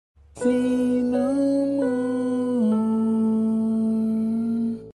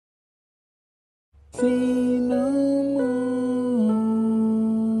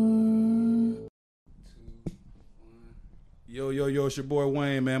It's your boy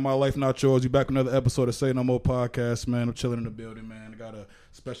Wayne, man. My life not yours. You back with another episode of Say No More podcast, man. I'm chilling in the building, man. I got a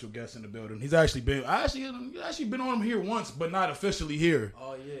special guest in the building. He's actually been been on him here once, but not officially here.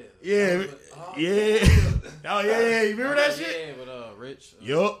 Oh yeah. Yeah. Oh yeah. You remember that shit? Yeah, but Rich.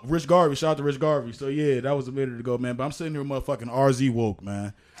 Yup. Rich Garvey. Shout out to Rich Garvey. So yeah, that was a minute ago, man. But I'm sitting here with motherfucking RZ Woke,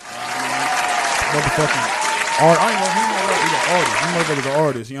 man. Motherfucking I ain't gonna he's an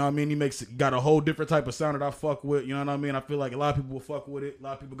artist, you know what I mean? He got a whole different type of sound that I fuck with, you know what I mean? I feel like a lot of people will fuck with it. A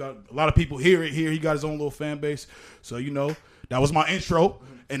lot of people hear it here. He got his own little fan base. So, you know, that was my intro.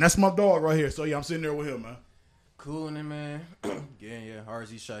 And that's my dog right here. So yeah, I'm sitting there with him, man. Coolin' it, man. Yeah.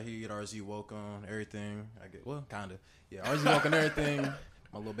 RZ Shaheed, RZ Woke on everything. Kinda. Yeah, RZ Woke on everything.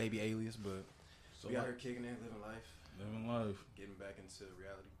 My little baby alias, but so we out here kicking it, living life. Getting back into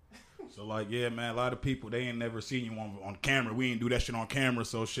reality. So like, yeah, man, a lot of people, they ain't never seen you on camera. We ain't do that shit on camera,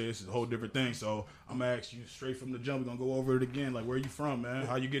 so shit, this is a whole different thing. So I'm gonna ask you straight from the jump. We're gonna go over it again. Like, where you from, man?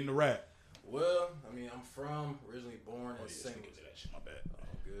 How you getting the rap? Well, I mean, I'm originally born in St. My bad. Oh,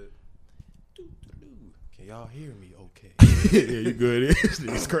 good. Can y'all hear me okay? Yeah, you good.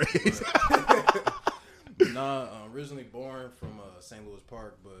 It's crazy. Originally born from St. Louis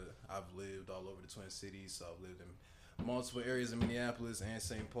Park, but I've lived all over the Twin Cities. So I've lived in multiple areas in Minneapolis and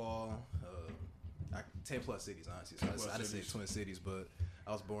St. Paul, 10 plus cities, honestly. So I just say Twin Cities, but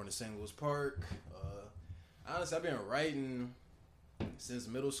I was born in St. Louis Park. Honestly, I've been writing since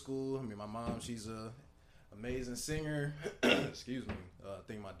middle school. I mean, my mom, she's a amazing singer. Excuse me. I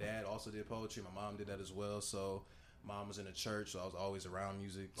think my dad also did poetry. My mom did that as well. So mom was in the church, so I was always around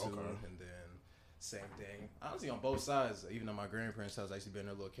music too. Okay. And then same thing. Honestly, on both sides, even at my grandparents' house, I used to be in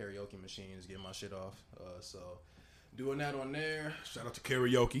their little karaoke machines, getting my shit off. So doing that on there. Shout out to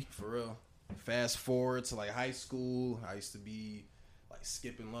karaoke. For real. Fast forward to like high school. I used to be like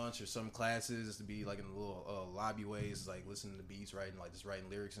skipping lunch or some classes. Used to be like in the little lobby ways, like listening to beats, writing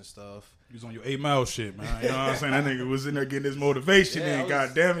lyrics and stuff. You was on your 8 Mile shit, man. You know what I'm saying? That nigga was in there getting his motivation in.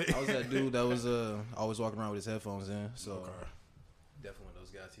 God damn it. I was that dude that was always walking around with his headphones in. So okay. Definitely one of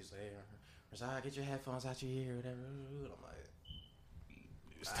those guys. He's like, hey, Rashad, get your headphones out your ear, whatever. I'm like,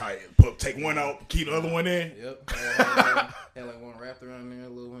 it's tight. Take one out, keep the other one in. Yep. Had like one wrapped around there, a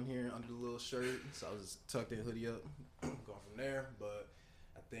little one here under the little shirt. So I was tucked in, hoodie up, going from there. But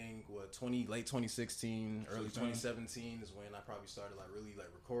I think late 2016, early 2017 is when I probably started like really like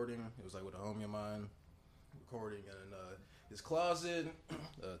recording. It was like with a homie of mine, recording in his closet,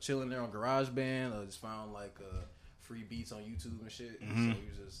 chilling there on GarageBand. Just found like free beats on YouTube and shit. Mm-hmm. So he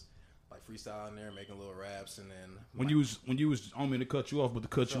was just like freestyling there, making little raps, and then when you was, I don't mean to cut you off, but to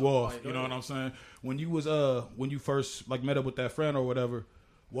cut you off, you know what I'm saying? When you first like met up with that friend or whatever,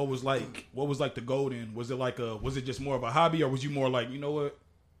 what was like the golden? Was it just more of a hobby, or was you more like, you know what?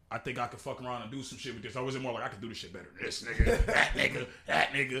 I think I could fuck around and do some shit with this. Or was it more like I could do this shit better than this nigga,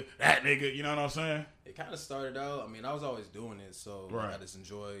 that nigga? You know what I'm saying? It kind of started out. I mean, I was always doing it, so right. Like, I just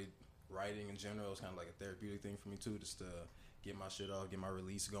enjoyed writing in general. It was kind of like a therapeutic thing for me too, just to get my shit off, get my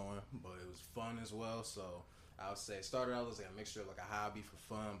release going. But it was fun as well. So I would say it started out as like a mixture of like a hobby for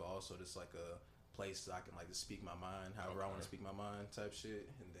fun, but also just like a place that I can like just speak my mind, however I want to speak my mind type shit.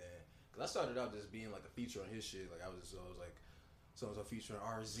 And then, cause I started out just being like a feature on his shit. Like I was like, so I was featuring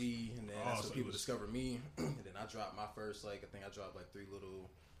RZ, and then that's when people discovered me. And then I dropped my first, like, I think I dropped like 3 little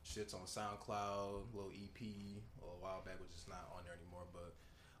shits on SoundCloud, little EP a while back, which is not on there anymore. But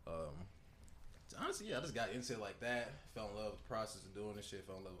honestly, yeah, I just got into it like that. Fell in love with the process of doing this shit.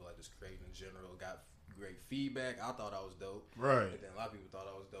 Fell in love with like just creating in general. Got great feedback. I thought I was dope. Right. And then a lot of people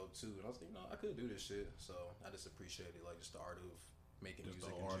thought I was dope too. And I was like, I could do this shit. So I just appreciated like just the art of making just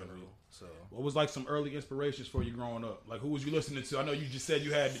music in general. So what was like some early inspirations for you growing up? Like who was you listening to? I know you just said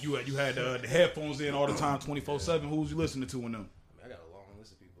you had the headphones in all the time, 24/7. Who was you listening to in them? I got a long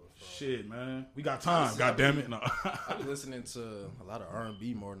list of people. Shit, man, we got time. God damn it! No. I've been listening to a lot of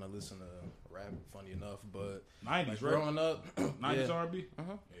R&B more than I listen to rap. Funny enough, but 90s, like, right? Growing up, 90s yeah. R&B.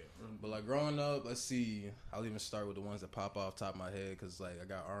 Uh-huh. Yeah. But like growing up, let's see. I'll even start with the ones that pop off top of my head, because like I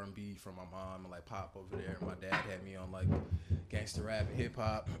got R&B from my mom and like pop over there. My dad had me on like gangster rap and hip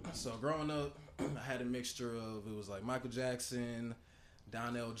hop. So growing up, I had a mixture of, it was like Michael Jackson,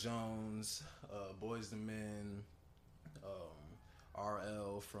 Donnell Jones, Boyz II Men,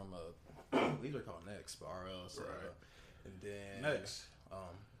 RL from I believe they're called Next, but RL. So, right. And then Next,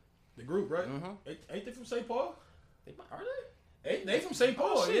 the group, right? Mm-hmm. Ain't they from St. Paul? Are they? They from St.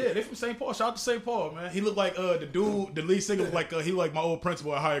 Paul, yeah. They from St. Paul. Shout out to St. Paul, man. He looked like the dude, the lead singer, looked like he like my old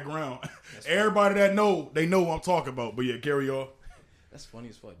principal at Higher Ground. Everybody that know, they know what I'm talking about. But yeah, carry on. That's funny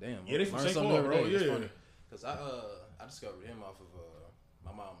as fuck. Damn. Yeah, they from St. Paul, bro. Yeah. Because I discovered him off of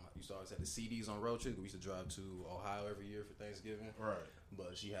my mom used to always have the CDs on road trips. We used to drive to Ohio every year for Thanksgiving. Right.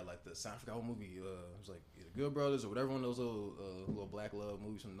 But she had like the I forgot what movie. It was like either Good Brothers or whatever, one of those little black love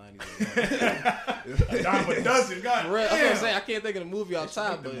movies from the 90s. A dime a dozen, God damn. That's what I'm saying. I can't think of the movie off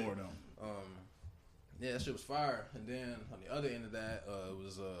top, but more, yeah, that shit was fire. And then on the other end of that, it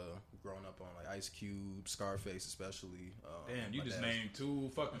was growing up on like Ice Cube, Scarface, especially. Damn, you just named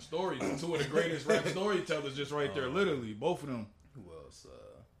two fucking stories, two of the greatest rap storytellers, just right there, literally, both of them. Who else?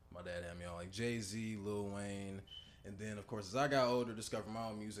 My dad had me on like Jay-Z, Lil Wayne, and then of course as I got older, discovered my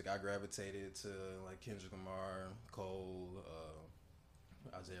own music. I gravitated to like Kendrick Lamar, Cole,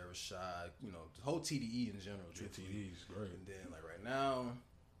 Isaiah Rashad, you know, the whole TDE in general. TDE's great. And then like right now,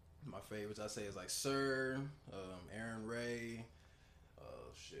 my favorites I say is like Sir, Aaron Ray,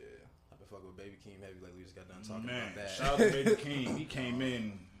 shit. I've been fucking with Baby Keem heavy lately. We just got done talking about that. Shout out to Baby Keem. He came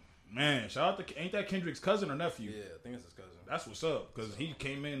in. Man, shout out to ain't that Kendrick's cousin or nephew? Yeah, I think it's his cousin. That's what's up because he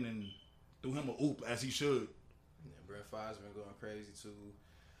came in and threw him a oop as he should. Yeah, Brent Faiyaz been going crazy too.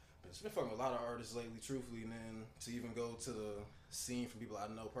 It's been fucking with a lot of artists lately, truthfully, and then to even go to the scene from people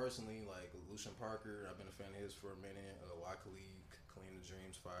I know personally, like Lucian Parker. I've been a fan of his for a minute. Wyclef, Clean the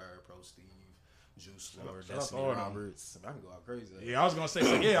Dreams, Fire, Pro Steve, Juice WRLD, Destiny Roberts. I can go out crazy. Yeah, I was gonna say.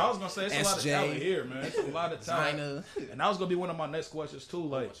 It's a lot of talent here, man. It's a lot of talent. And that was gonna be one of my next questions too.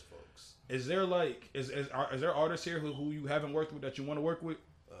 Like, is there like is there artists here who you haven't worked with that you want to work with?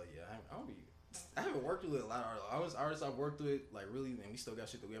 Yeah, I haven't worked with a lot of artists. Artists I've worked with, like really, and we still got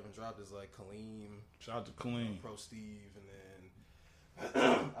shit that we haven't dropped. Is like Kaleem. Shout out to Kaleem, Pro Steve, and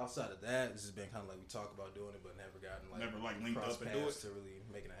then outside of that, this has been kind of like we talk about doing it, but never linked up and do it to really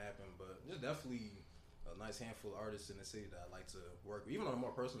making it happen. But there's definitely a nice handful of artists in the city that I like to work with, even on a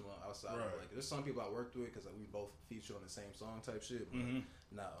more personal outside. Right. Like there's some people I worked with because like, we both featured on the same song type shit, but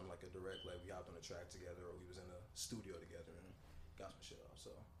not on like a direct like we hopped on a track together or we was in a studio together and got some shit off.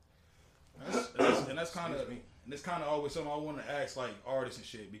 So. That's kind of always something I want to ask like artists and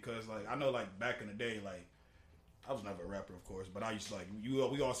shit because like I know like back in the day like I was never a rapper of course but I used to like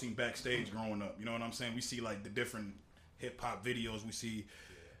we all seen Backstage growing up, you know what I'm saying? We see like the different hip hop videos we see.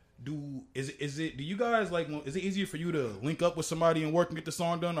 Do you guys like is it easier for you to link up with somebody and work and get the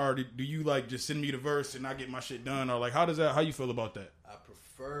song done, or do you like just send me the verse and I get my shit done, or like how you feel about that? I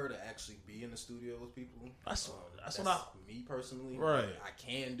prefer to actually be in the studio with people. That's me personally. Right. I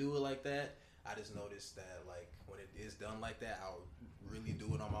can do it like that. I just noticed that like when it is done like that, I'll really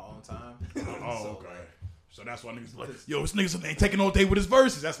do it on my own time. Okay. So that's why niggas like, yo, this niggas ain't taking all day with his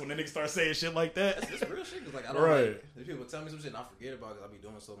verses. That's when the niggas start saying shit like that. It's real shit. Cause like I don't like, people tell me some shit and I forget about it. Cause I be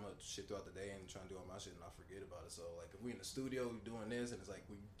doing so much shit throughout the day and trying to do all my shit and I forget about it. So like if we in the studio doing this and it's like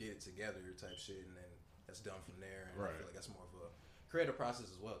we did it together type shit and then that's done from there. And I feel like that's more of a creative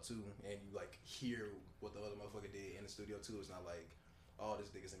process as well too. And you like hear what the other motherfucker did in the studio too. It's not like, oh, this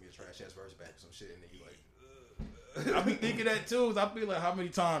nigga sent me a trash ass verse back or some shit and then you like. I be thinking that too. I feel like how many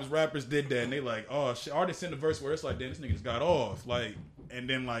times rappers did that and they like, oh shit, artists in the verse where it's like, damn, this nigga just got off. Like, and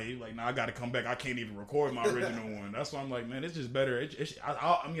then like nah, I gotta come back. I can't even record my original one. That's why I'm like, man, it's just better.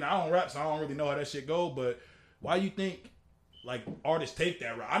 I mean, I don't rap, so I don't really know how that shit go. But why you think like artists take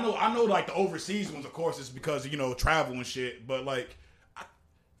that route? I know like the overseas ones, of course, it's because you know travel and shit. But like,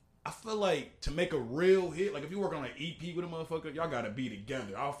 I feel like to make a real hit, like if you work on an EP with a motherfucker, y'all gotta be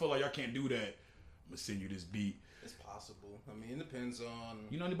together. I feel like y'all can't do that. I'm gonna send you this beat. It's possible. I mean, it depends on.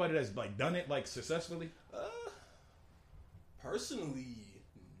 You know anybody that's like done it like successfully? Personally,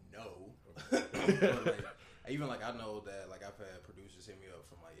 no. But, like, even like I know that like I've had producers hit me up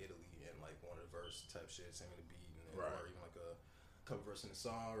from like Italy and like wanted a verse type shit, send me the beat, and or even like a cover verse in the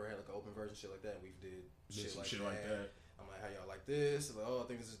song, or had like an open version shit like that. And we did shit like that. I'm like, how y'all like this? Like, oh, I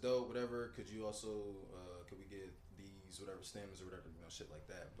think this is dope. Whatever. Could you also could we get these whatever stems or whatever, you know, shit like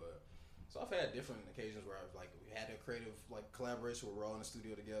that, but. So I've had different occasions where I've like we had a creative like collaboration where we're all in the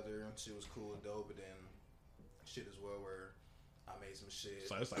studio together and shit was cool and dope, but then shit as well where I made some shit.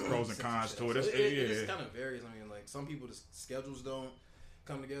 So it's like pros and cons to it. It kind of varies. I mean, like some people the schedules don't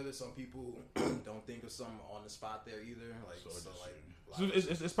come together. Some people don't think of something on the spot there either. Like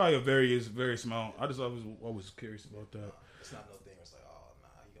it's probably very small. I was always curious about that. It's not no thing. It's like, oh nah,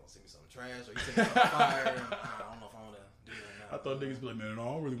 you gonna send me something trash or you send me something fire. And, I don't know if I want to. I thought niggas be like, man, no, I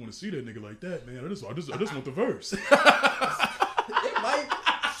don't really want to see that nigga like that, man. I just want the verse. It might.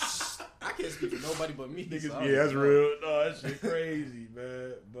 I can't speak for nobody but me. Niggas, so yeah, that's real. No, that shit crazy,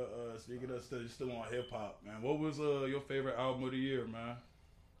 man. But speaking of still on hip hop, man. What was your favorite album of the year, man?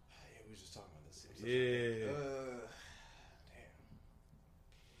 Yeah, we was just talking about this. Yeah.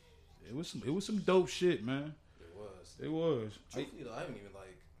 Damn. It was some dope shit, man. It was. Truthfully though, I haven't even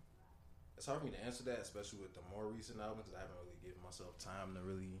like. It's hard for me to answer that, especially with the more recent albums, because I haven't really given myself time to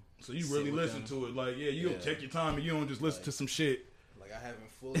really. So you really listen to it, like you don't take your time and you don't just listen to some shit. Like I haven't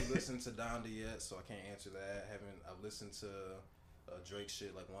fully listened to Donda yet, so I can't answer that. I've listened to Drake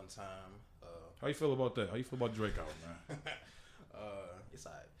shit like one time. How you feel about that? How you feel about Drake album, man? It's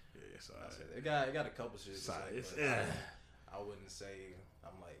alright. Yeah, it's alright. It got a couple shit. I wouldn't say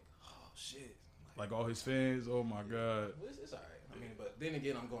I'm like, oh shit. Like all his fans, oh my god. It's alright. I mean, but then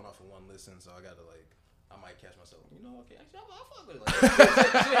again, I'm going off of one listen, so I gotta I might catch myself. Okay, actually, I'll fuck with it.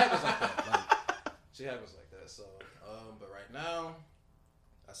 Shit happens like that. Shit happens like that. So, but right now,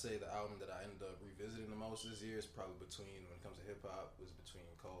 I say the album that I ended up revisiting the most this year is probably when it comes to hip hop, was between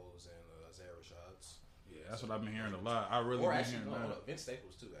Cole's and Isaiah Rashad's. Yeah, that's what I've been hearing a lot. I really been hearing that. Vince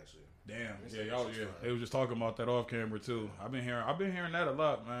Staples too, actually. Damn, they was just talking about that off camera too. I've been hearing that a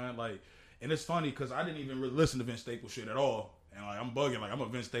lot, man. Like, and it's funny because I didn't even really listen to Vince Staples shit at all, and like I'm bugging. Like I'm a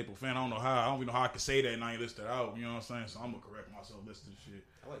Vince Staples fan. I don't even know how I could say that and I ain't listed out. You know what I'm saying? So I'm gonna correct myself, listen to shit.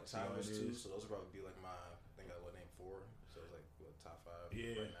 I like Tyrus too, so those would probably be like my. I think I would name 4. So it's like top 5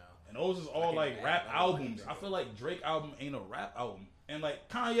 right now. And those is all like rap albums. I feel like Drake album ain't a rap album. And like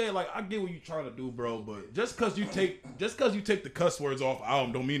Kanye, like I get what you trying to do, bro, but just cause you take the cuss words off the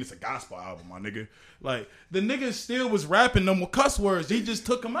album don't mean it's a gospel album, my nigga. Like the nigga still was rapping them with cuss words. He just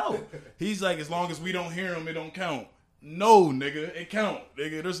took them out. He's like, as long as we don't hear them, it don't count. No, nigga, it count,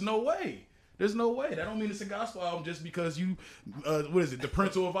 nigga. There's no way. That don't mean it's a gospel album just because you, what is it? The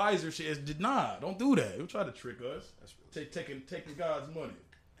parental advisor shit is nah. Don't do that. You'll try to trick us. Taking God's money.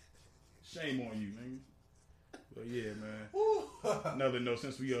 Shame on you, nigga. But yeah, man. Another note,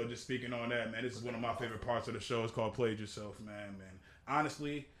 since we just speaking on that, man, this is one of my favorite parts of the show. It's called Play Yourself, man.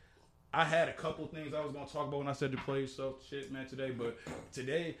 Honestly, I had a couple things I was going to talk about when I said to play yourself shit, man, today. But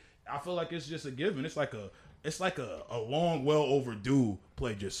today, I feel like it's just a given. It's like a long, well overdue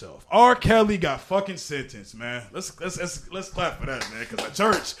play yourself. R. Kelly got fucking sentenced, man. Let's clap for that, man. Because at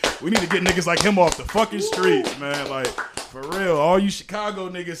church, we need to get niggas like him off the fucking streets, man. Like, for real. All you Chicago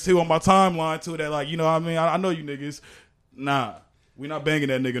niggas too on my timeline too that like, you know what I mean? I know you niggas. Nah. We not banging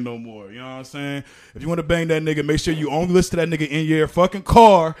that nigga no more. You know what I'm saying? If you want to bang that nigga, make sure you only listen to that nigga in your fucking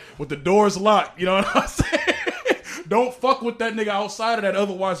car with the doors locked. You know what I'm saying? Don't fuck with that nigga outside of that,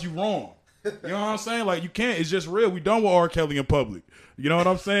 otherwise you wrong. You know what I'm saying? Like, you can't. It's just real. We done with R. Kelly in public. You know what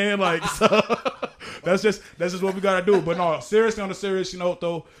I'm saying? Like, so that's just what we gotta do. But no, seriously, on a serious note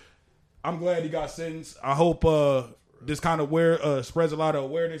though, I'm glad he got sentenced. I hope this kind of spreads a lot of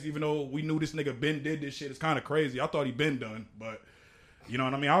awareness, even though we knew this nigga Ben did this shit. It's kind of crazy. I thought he been done, but you know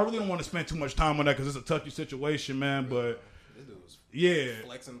what I mean? I really don't want to spend too much time on that because it's a touchy situation, man. But this dude was yeah,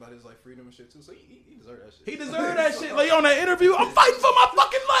 flexing about his like freedom and shit too. So he deserved that shit. He deserved that shit. Like on that interview, I'm fighting for my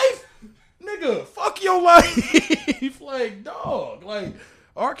fucking life, nigga. Fuck your life. Like, dog. Like,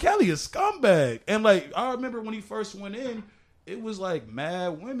 R. Kelly is scumbag. And like, I remember when he first went in, it was like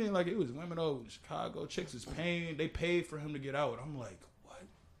mad women. Like, it was women over in Chicago. Chicks is paying. They paid for him to get out. I'm like, what?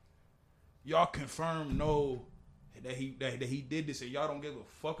 Y'all confirm that he did this and y'all don't give a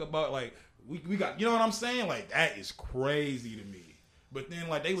fuck about, like, we got, you know what I'm saying? Like, that is crazy to me. But then,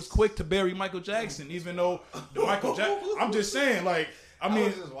 like, they was quick to bury Michael Jackson, even though the Michael Jackson, I'm just saying, like, I mean,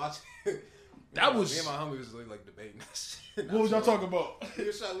 was just watching. That was, me and my homie was like debating that shit. What was y'all talking about? He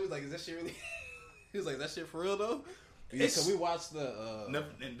was like, is that shit really? He was like, that shit for real though? Yeah, so we watched the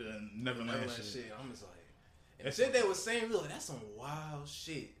Neverland shit. I'm just like, and the shit they was saying, we like, that's some wild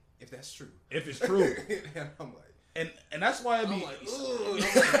shit. If that's true. If it's true. And I'm like. And that's why I be. I'm like, so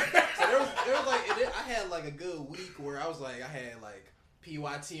there was like, I had like a good week where I was like, I had like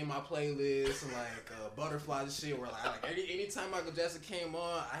PYT in my playlist and like Butterflies and shit. Where like anytime Michael Jackson came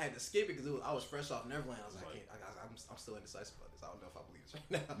on, I had to skip it because I was fresh off Neverland. I was like, I'm still indecisive about this. I don't know if I believe this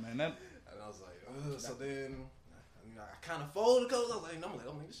right now. Man, that. And I was like, so then. I kind of folded because I was like, I'm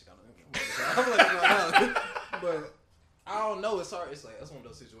like, this shit kind of. But I don't know. It's hard. It's like that's one of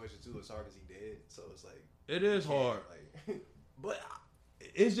those situations too. It's hard because he dead, so it's like. It is hard, like, but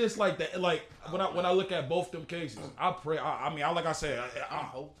it's just like that. Like when I look at both them cases, I pray. Like I said,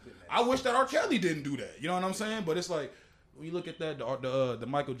 I wish that R. Kelly didn't do that. You know what I'm saying? But it's like when you look at that, the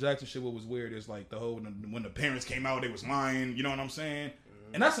Michael Jackson shit. What was weird is like the whole when the parents came out, they was lying. You know what I'm saying?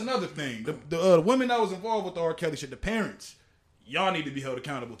 Mm-hmm. And that's another thing. The women that was involved with the R. Kelly shit, the parents. Y'all need to be held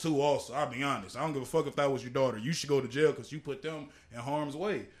accountable too. Also, I'll be honest. I don't give a fuck if that was your daughter. You should go to jail because you put them in harm's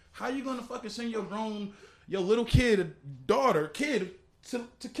way. How you gonna fucking send your little kid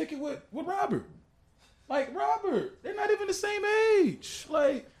to kick it with Robert? Like, Robert, they're not even the same age.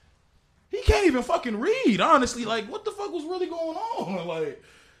 Like, he can't even fucking read, honestly. Like, what the fuck was really going on? Like,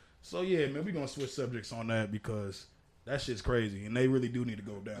 so yeah, man, we gonna switch subjects on that because That shit's crazy, and they really do need to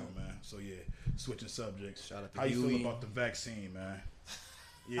go down, man. So yeah, switching subjects. Shout out to how you Huey. feel about the vaccine, man?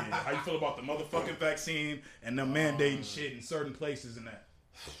 Yeah, how you feel about the motherfucking vaccine and them mandating shit in certain places and that?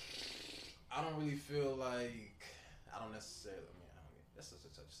 I don't really feel like I don't necessarily. I mean, that's such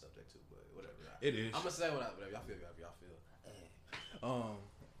a touchy subject too, but whatever. It is. I'm gonna say whatever y'all feel.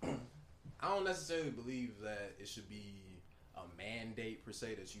 I don't necessarily believe that it should be a mandate per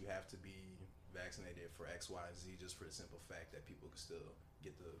se that you have to be vaccinated for X, Y, and Z just for the simple fact that people can still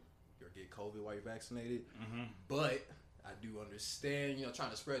get COVID while you're vaccinated. Mm-hmm. But I do understand,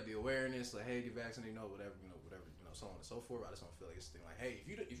 trying to spread the awareness, like, hey, get vaccinated, whatever, so on and so forth. I just don't feel like it's a thing like, hey,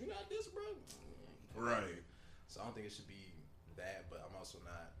 if you're not this, bro, right. So I don't think it should be that, but I'm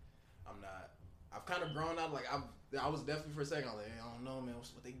not. I've kind of grown out. Like I was definitely for a second. I was like, hey, I don't know, man,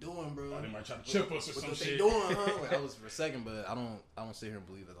 what they doing, bro? They might try to chip us or some shit. What they doing, huh? Like, I was for a second, but I don't sit here and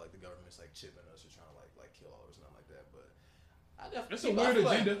believe that like the government's like chipping us or trying to like kill all of us, nothing like that. But I definitely. It's a weird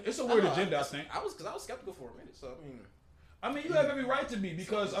agenda. It's a weird agenda. I think. Because I was skeptical for a minute. So I mean, you have every right to be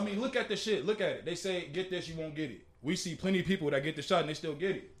because I mean, look at the shit. Look at it. They say get this, you won't get it. We see plenty of people that get the shot and they still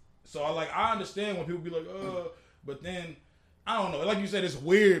get it. So I understand when people be like, but then I don't know. Like you said, it's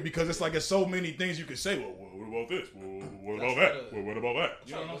weird because it's like there's so many things you could say. Well, what about this? Well, what about that? Well, what about that?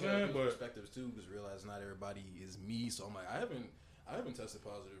 You know what I'm saying? But perspectives too, because realize not everybody is me. So I'm like, I haven't tested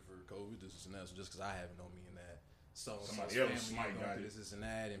positive for COVID. This and that. So just because I haven't known me in that. So somebody else might got this and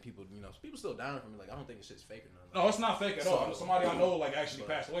that, and people still dying from me. Like I don't think this shit's fake or nothing. No, it's not fake at all. Somebody I know like actually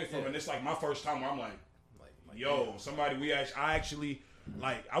passed away from it. And it's like my first time where I'm like yo, somebody I actually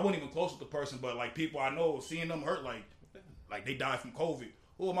like I wasn't even close with the person, but like people I know seeing them hurt like they died from COVID.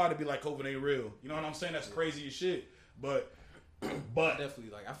 Who am I to be like COVID ain't real? You know what I'm saying? That's crazy as shit. But definitely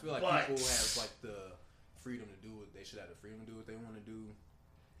like I feel like people have like the freedom to do what they should have the freedom to do what they want to do.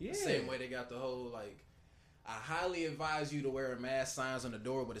 Yeah. The same way they got the whole like I highly advise you to wear a mask signs on the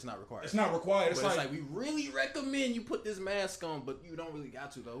door, but it's not required. It's not required. It's like we really recommend you put this mask on, but you don't really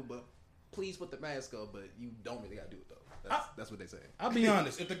got to though. But please put the mask on, but you don't really got to do it though. That's what they say. I'll be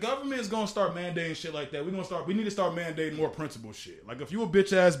honest. If the government is gonna start mandating shit like that, we need to start mandating more principle shit. Like if you a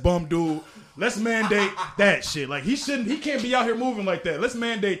bitch ass bum dude, let's mandate that shit. Like he can't be out here moving like that. Let's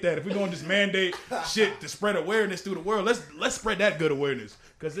mandate that. If we're gonna just mandate shit to spread awareness through the world, let's spread that good awareness.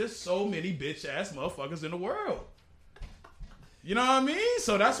 Cause there's so many bitch ass motherfuckers in the world. You know what I mean?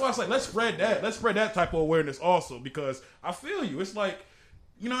 So that's why it's like let's spread that. Let's spread that type of awareness also because I feel you. It's like,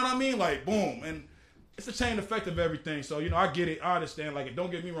 you know what I mean? Like boom and. It's a chain effect of everything, so I get it. I understand. Like, don't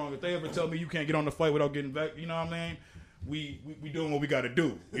get me wrong. If they ever tell me you can't get on the flight without getting back, you know what I mean? We doing what we got to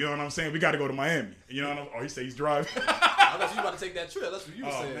do. You know what I'm saying? We got to go to Miami. You know what I'm? Oh, he said he's driving. I thought you about to take that trip. That's what you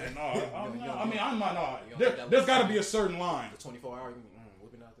were saying. Man, no. I mean, I'm not. There's got to be a certain line. The 24-hour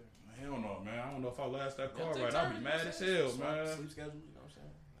whipping out there. Hell no, man. I don't know if I last that car right. I'll be mad as hell, man. Sleep schedule. You know what I'm saying?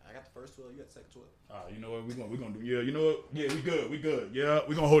 I got the first 12. You got the second 12. You know what? We're gonna do. Yeah, you know what? Yeah, we good. Yeah,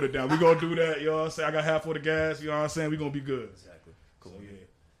 we're gonna hold it down. We're gonna do that. You know what I'm saying? I got half of the gas. You know what I'm saying? We're gonna be good. Exactly. Cool. So, yeah.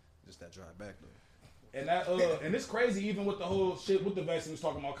 Just that drive back though. And that and it's crazy even with the whole shit with the vaccine. Was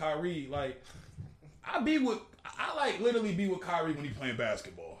talking about Kyrie. Like, I like literally be with Kyrie when he playing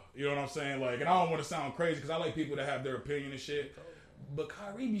basketball. You know what I'm saying? Like, and I don't want to sound crazy because I like people that have their opinion and shit. But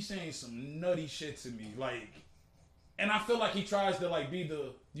Kyrie be saying some nutty shit to me, like. And I feel like he tries to like be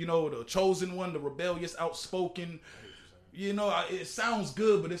the the chosen one, the rebellious, outspoken. It sounds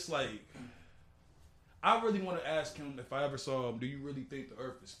good, but it's like I really want to ask him if I ever saw him. Do you really think the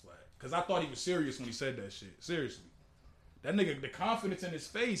Earth is flat? Because I thought he was serious when he said that shit. Seriously, that nigga, the confidence in his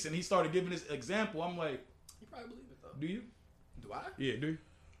face, and he started giving his example. I'm like, you probably believe it though. Do you? Do I? Yeah, do you?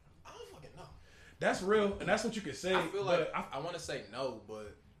 I don't fucking know. That's real, and that's what you can say. I feel like I want to say no,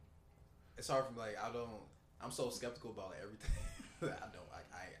 but it's hard for me. Like I'm so skeptical about everything. I don't.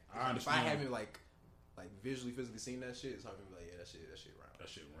 I understand. If I haven't like visually, physically seen that shit, it's hard for me to be like, yeah, that shit round. That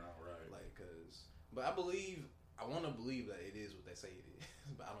shit round, right? Like, but I want to believe that it is what they say it is,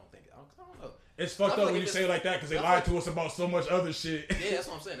 but I don't think. I don't know. It's fucked up when you say it like that because they lied to us about so much other shit. Yeah, that's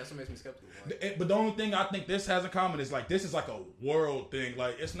what I'm saying. That's what makes me skeptical. Like, but the only thing I think this has in common is like this is like a world thing.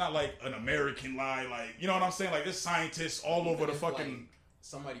 Like it's not like an American lie. Like you know what I'm saying? Like there's scientists all over the fucking. Like,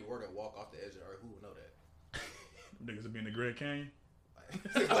 somebody were to walk off the edge of the Earth, who would know that? Niggas would be in the Grand Canyon.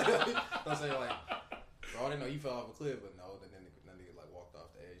 I'm saying like, bro, I didn't know he fell off a cliff, but no, then nigga like walked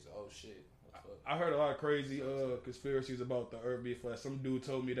off the edge. Oh shit! I heard a lot of crazy conspiracies about the Earth being flat. Some dude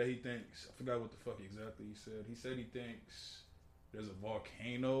told me that he thinks I forgot what the fuck exactly he said. He said he thinks there's a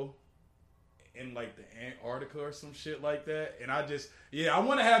volcano in like the Antarctica or some shit like that. And I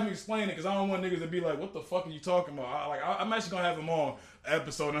want to have him explain it because I don't want niggas to be like, what the fuck are you talking about? I'm actually gonna have him on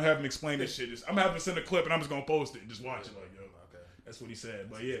episode and have him explain this shit. I'm gonna have him send a clip and I'm just gonna post it and just watch it. Like, yo, okay, that's what he said.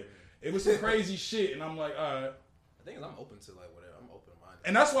 But yeah, it was some crazy shit, and I'm like, all right. The thing is, I'm open to like whatever. I'm open minded.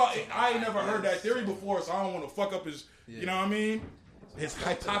 And that's why I ain't never heard that theory before, so I don't want to fuck up his. You know what I mean? His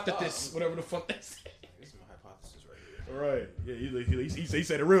hypothesis, whatever the fuck that's. It's my hypothesis right here. Right. Yeah, he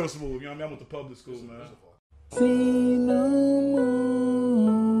said it real smooth. You know what I mean? I went to public school, man.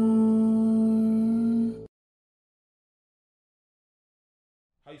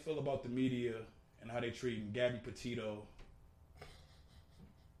 How you feel about the media and how they treating Gabby Petito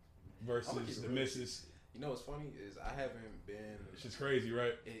versus the missus? You know what's funny is I haven't been. It's just crazy,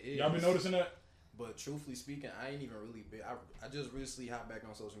 right? It is. Y'all been noticing that? But truthfully speaking, I ain't even really been. I just recently hopped back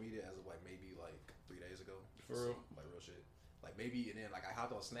on social media as of like maybe like 3 days ago. For real? Like real shit. Like maybe, and then like I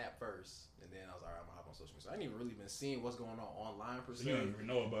hopped on Snap first, and then I was like, alright, I'm gonna hop on social media. So I ain't even really been seeing what's going on online per se. You don't even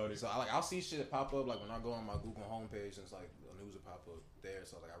know about it. So I'll see shit pop up like when I go on my Google homepage and it's like the news will pop up there.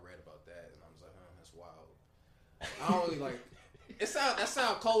 So like I read about that and I was like, that's wild. I don't really like. That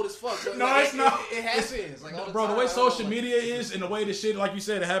sound cold as fuck. But no, like, it's not. It happens. Like, bro, the way social media is and the way the shit, like you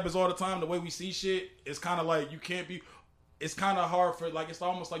said, it happens all the time. The way we see shit, it's kind of like you can't be. It's kind of hard for like it's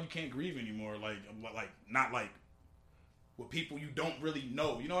almost like you can't grieve anymore. Like not like with people you don't really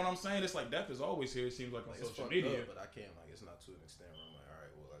know. You know what I'm saying? It's like death is always here. It seems like on social media. Up, but I can't like it's not to an extent where I'm like, all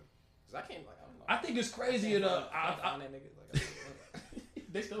right, well, like, cause I can't like I don't know. I think it's crazy. I find that nigga. Like,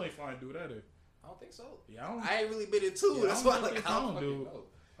 they still ain't fine do that. I don't think so. Yeah, I ain't really been into it. That's why like, I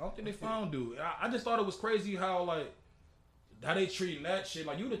don't think they found dude. I just thought it was crazy how they treating that shit.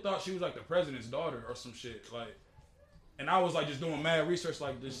 Like, you would have thought she was like the president's daughter or some shit. Like, and I was like just doing mad research,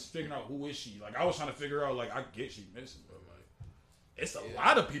 like just figuring out who is she. Like, I was trying to figure out, like, I get she missing, but like, it's a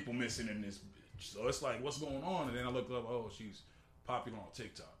lot of people missing in this bitch. So it's like, what's going on? And then I looked up, oh, she's popular on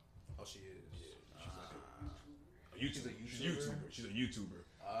TikTok. Oh, she is. Yeah. She's a YouTuber. She's a YouTuber.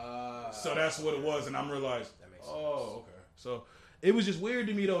 So that's what it was, and I'm realized. That makes sense. Oh, okay. So it was just weird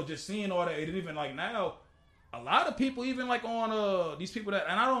to me though, just seeing all that. It didn't even like now. A lot of people, even like on these people that,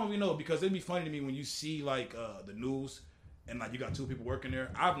 and I don't even know because it'd be funny to me when you see like the news and like you got two people working there.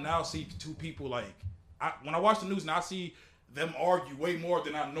 I've now seen two people like when I watch the news and I see them argue way more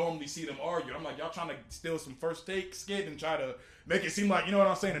than I normally see them argue. I'm like, y'all trying to steal some first take skit and try to make it seem like, you know what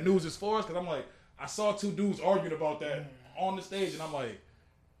I'm saying, the news is for us? Because I'm like, I saw two dudes arguing about that on the stage, and I'm like,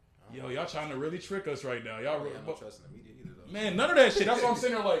 yo, y'all trying to really trick us right now. Y'all really, not trusting the media either, though. Man, none of that shit. That's why I'm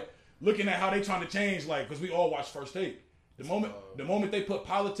sitting there like looking at how they trying to change, like, because we all watch First Take. The moment they put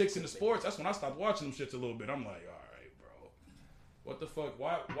politics into sports, that's when I stopped watching them shits a little bit. I'm like, all right, bro, what the fuck?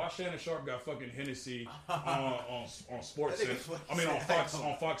 Why Shannon Sharp got fucking Hennessy on Sports?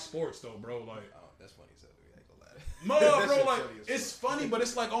 On Fox Sports though, bro. Like, that's funny. So I ain't gonna lie. No, bro, like it's funny, but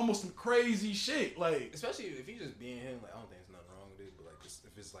it's like almost some crazy shit. Like, especially if he just being him, like I don't think there's nothing wrong with it, but like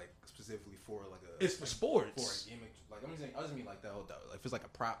if it's like specifically for like it's for sports, for a gimmick. Like I just mean like that whole like if it's like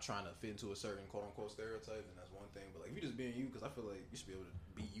a prop trying to fit into a certain quote unquote stereotype, then that's one thing. But like if you just being you, because I feel like you should be able to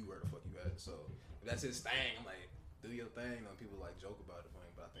be you where the fuck you at. So if that's his thing, I'm like, do your thing. And people like joke about it,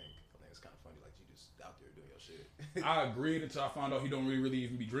 but I think it's kind of funny. Like you just out there doing your shit. I agreed until I found out he don't really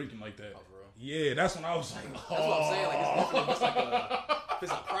even be drinking like that. Oh, for real? Yeah, that's when I was like, that's what I'm saying. Like it's different. If it's like if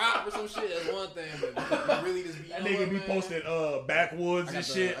it's a prop or some shit, that's one thing. But you really just be that nigga be posting backwoods and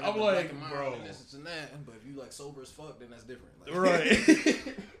shit. I'm like, bro. And this and that. But if you like sober as fuck, then that's different. Like, right.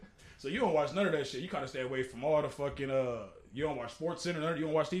 So you don't watch none of that shit. You kind of stay away from all the fucking. You don't watch Sports Center. You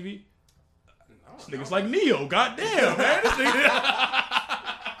don't watch TV. This nigga's like Neo. Goddamn, man. This nigga.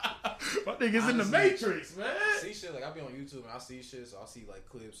 My nigga's in the Matrix, man. I see shit like I be on YouTube and I see shit, so I see like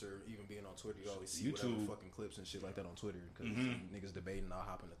clips or even being on Twitter. You always see whatever fucking clips and shit like that on Twitter because niggas debating. I'll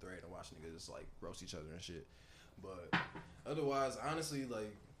hop in the thread and watch niggas just like roast each other and shit. But otherwise, honestly,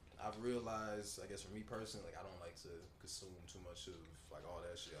 like I've realized, I guess for me personally, like I don't like to consume too much of like all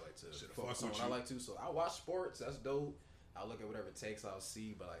that shit. I like to focus on what I like to. So I watch sports. That's dope. I look at whatever it takes. I'll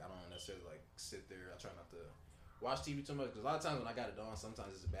see, but like I don't necessarily like sit there. I try not to watch TV too much because a lot of times when I got it on, sometimes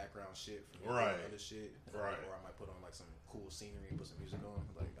it's background shit for me, other shit, right? Or I might put on like some cool scenery and put some music on.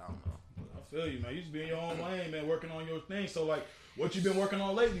 Like I don't know. I feel you, man. You just be in your own lane, man, working on your thing. So like, what you been working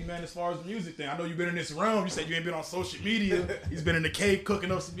on lately, man? As far as the music thing, I know you've been in this realm. You said you ain't been on social media. He's been in the cave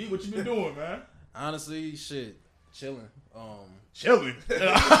cooking up some meat. What you been doing, man? Honestly, shit, chilling. Chilling.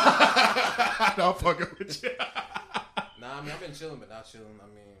 I'm fucking with you. Nah, I mean I've been chilling, but not chilling. I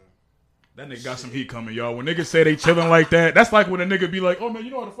mean. That nigga got some heat coming, y'all. When niggas say they chilling like that, that's like when a nigga be like, oh, man,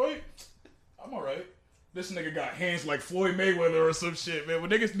 you know how to fight? I'm all right. This nigga got hands like Floyd Mayweather or some shit, man. When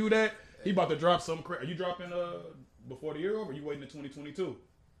niggas do that, He about to drop some. Are you dropping before the year over? Or you waiting to 2022?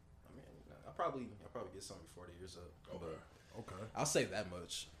 I mean, I'll probably get something before the year's up. Okay. I'll say that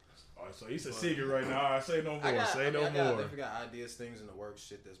much. All right, so he's a secret right now. All right, say no more. I more. definitely got ideas, things in the works,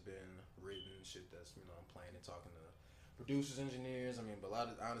 shit that's been written, shit that's I'm playing and talking to producers, engineers. I mean, but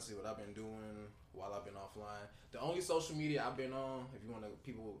honestly, what I've been doing while I've been offline, the only social media I've been on, if you want to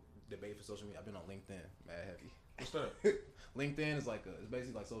people debate for social media, I've been on LinkedIn, mad heavy. What's that? LinkedIn is it's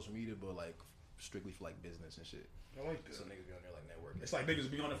basically like social media, but like strictly for like business and shit. I like that. So niggas be on there like networking. It's like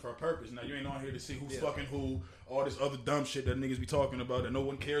niggas be on it for a purpose. Now you ain't on here to see who's fucking who, all this other dumb shit that niggas be talking about that no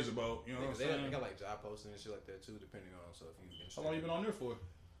one cares about. You know what I'm saying? They got like job posting and shit like that too, depending on. So if you how long you been on there for?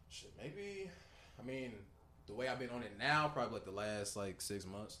 Shit, maybe. I mean, the way I've been on it now, probably like the last like 6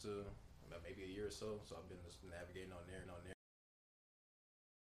 months to maybe a year or so. So I've been just navigating on there and on there.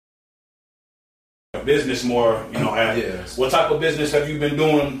 Business more, what type of business have you been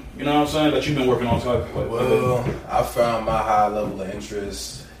doing, you know what I'm saying, that you've been working on? Well, I found my high level of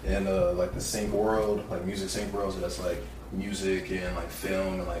interest in like the sync world, like music sync world, so that's like music and like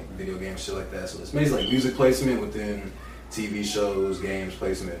film and like video games, shit like that. So it's mainly like music placement within TV shows, games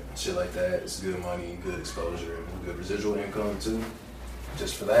placement, shit like that. It's good money, good exposure, and good residual income too,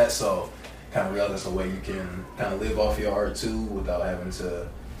 just for that. So kind of realize that's a way you can kind of live off your art too without having to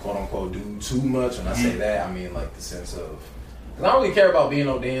quote unquote do too much. When I say that, I mean like the sense of, cause I don't really care about being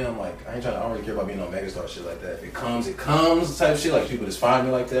no damn like I don't really care about being no megastar shit like that. If it comes type shit, like people just find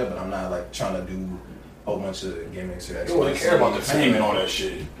me like that, but I'm not like trying to do a whole bunch of gimmicks or you don't really care about the fame and all that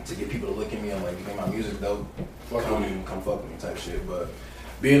shit to get people to look at me and like, you think my music dope, come fuck with me type shit. But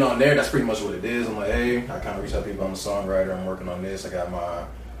being on there, that's pretty much what it is. I'm like, hey, I kind of reach out to people. I'm a songwriter, I'm working on this, I got my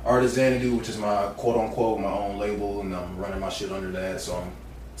Artisanity, which is my quote unquote my own label, and I'm running my shit under that, so I'm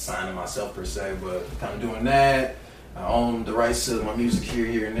signing myself per se, but kind of doing that. I own the rights to my music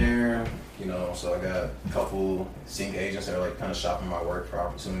here and there, so I got a couple sync agents that are like kind of shopping my work for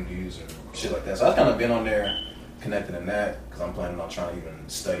opportunities and shit like that. So I've kind of been on there connected in that, because I'm planning on trying to even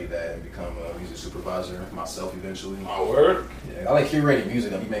study that and become a music supervisor myself eventually. My word? Yeah, I like curating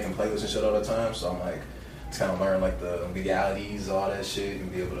music. I be making playlists and shit all the time, so I'm like, to kind of learn like the legalities, all that shit,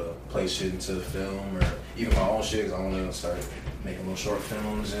 and be able to play shit into film or even my own shit, because I want to start making little short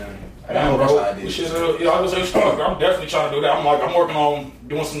films, and I got a whole bunch of ideas. I was say, I'm definitely trying to do that. I'm working on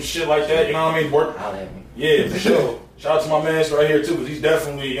doing some shit like that, you know what I mean? Yeah, for sure. Shout out to my man right here too, because he's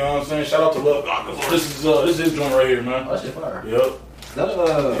definitely, you know what I'm saying? Shout out to Love God, because this is joint right here, man. Oh, that shit fire. Yep. That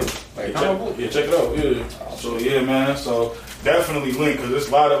check it out, yeah. So yeah, man, so definitely link, because there's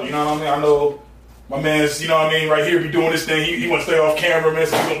a lot of, you know what I mean? I know my man's, you know what I mean, right here be doing this thing. He want to stay off camera, man,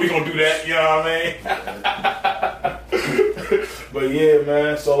 so we gonna do that, you know what I mean? But yeah,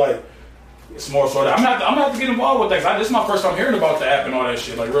 man, so like, it's more so that I'm gonna have to get involved with that. This is my first time hearing about the app and all that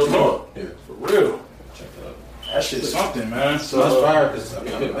shit, like real talk. Yeah. For real. Check it out. That shit's something, man. So that's fire, because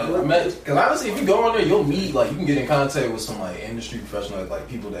honestly, if you go on there, you'll meet, like, you can get in contact with some like industry professionals, like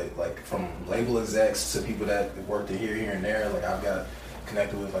people that like from label execs to people that work to here and there. Like I've got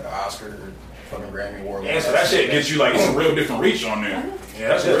connected with like Oscar, fucking Grammy Award. Yeah, so that shit gets you like it's a real different reach on there. Yeah,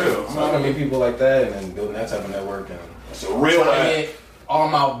 that's real. I'm gonna meet people like that and then building that type of network, and it's a real app. All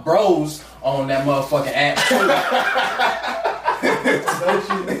my bros on that motherfucking app too.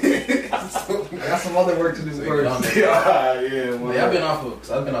 Got some other work to do first. I've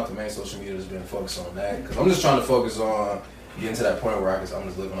been off the main social media, just been focused on that, because I'm just trying to focus on getting to that point where I'm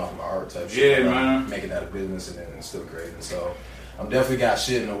just living off of my art type shit. Yeah, man. Making that a business and then still creating. So I'm definitely got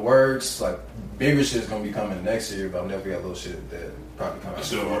shit in the works. Like bigger shit's gonna be coming next year, but I'm definitely got little shit that probably coming.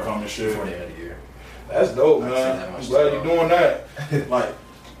 Still gonna come shit before the end of the year. That's dope, man. I'm glad you're doing that. Like,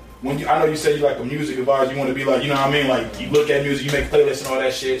 I know you said you like a music advisor, you want to be like, you know what I mean? Like, you look at music, you make playlists and all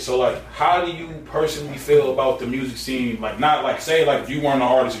that shit. So, like, how do you personally feel about the music scene? Like, not like, say, like, if you weren't an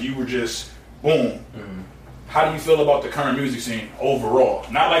artist, if you were just, boom. Mm-hmm. How do you feel about the current music scene overall?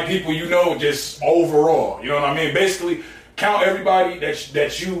 Not like people you know, just overall. You know what I mean? Basically, count everybody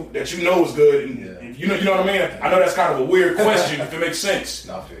that you know is good, and you know what I mean. I know that's kind of a weird question, if it makes sense.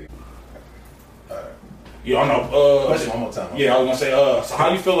 No, I feel you. Yeah, I know. Question one more time. Yeah, I was gonna say. So how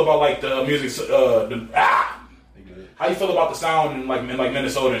do you feel about like the music? How you feel about the sound in like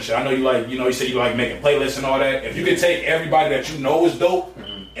Minnesota and shit? I know you said you like making playlists and all that. If you could take everybody that you know is dope,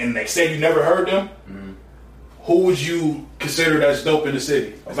 and they say you never heard them, who would you consider that's dope in the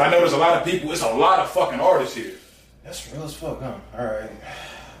city? Because I know there's a lot of people. It's a lot of fucking artists here. That's real as fuck, huh? All right.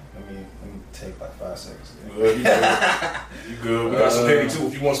 Let me take like 5 seconds. You good? You good? We got some penny too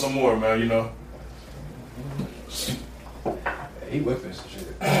if you want some more, man. You know. He whipping some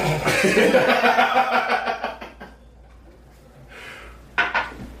shit.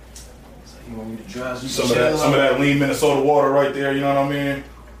 Some of that lean Minnesota water right there. You know what I mean?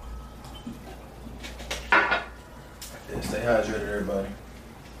 Yeah, stay hydrated, everybody.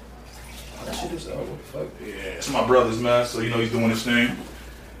 That shit is what the fuck? Yeah, it's my brother's, man. So you know he's doing his thing.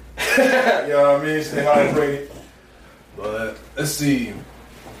 You know what I mean? Stay hydrated. But let's see.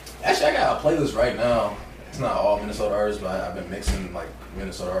 Actually, I got a playlist right now. It's not all Minnesota artists, but I've been mixing like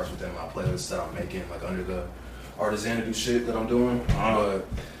Minnesota artists within my playlist that I'm making, like under the artisanal shit that I'm doing. But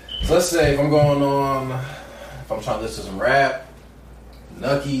so let's say if I'm trying to listen to some rap,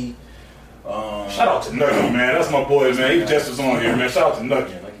 Nucky. Shout out to Nucky, man. That's my boy, man. He just was on here, man. Shout out to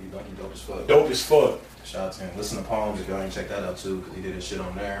Nucky. Yeah, Nucky dope as fuck. Dope as fuck. Shout out to him. Listen to Poems if y'all ain't check that out too, because he did his shit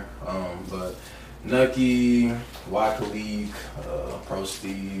on there. But Nucky, Y Khalik, Pro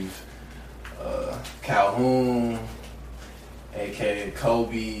Steve, Calhoun, aka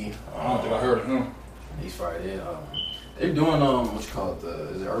Kobe. I don't think I heard of him. He's Friday. They're doing what you call it?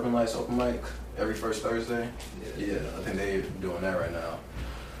 Is it Urban Lights open mic every first Thursday? Yeah, I think they're doing that right now.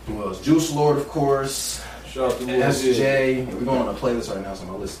 Who else? Juice Lord, of course. Shout out to SJ. We're going on a playlist right now, so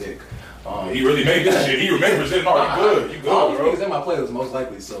my list thick. He really made this shit. He remembers it. No, you good. You good, bro. He's in my playlist most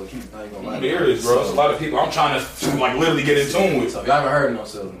likely, so he's not even gonna lie. There it is, bro. It's a lot of people I'm trying to like literally get in tune with. So if y'all haven't heard him,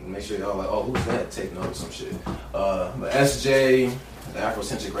 so make sure y'all like, oh, who's that? Take notes, some shit. But SJ, the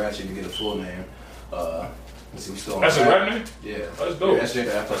Afrocentric Ratchet, you get a full name. Let's see, we still on That's a rap name? Yeah. That's dope. Yeah, SJ,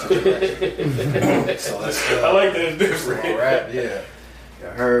 the Afrocentric Ratchet. So let's I like that. It's different. Rap, yeah. I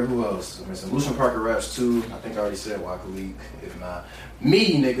heard who else? I mean, some Lucian Parker raps too. I think I already said Y Khalik. If not,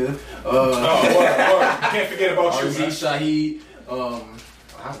 me, nigga. You can't forget about you, RZ man. Shaheed.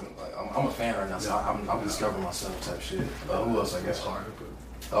 I'm a fan right now, so I'm discovering myself type shit. Who else? I guess hard to put.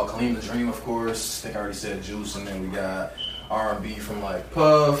 Kaleem the Dream, of course. I think I already said Juice, and then we got R&B from like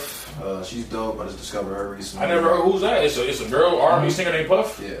Puff. She's dope. I just discovered her recently. I never heard who's that. It's a girl R&B singer named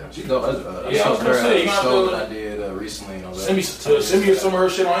Puff. Yeah, she's dope. Yeah, I was gonna say, you show that I did recently. You know, send me some of her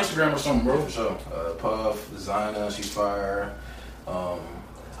shit on Instagram or something, bro. For sure. Puff, Designer, she's fire. I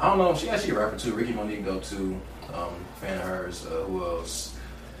don't know. She actually a rapper too. Ricky Monique dope too. Fan of hers. Who else?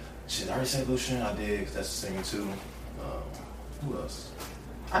 Shit, I already said Lucian. I did because that's the singer too. Who else?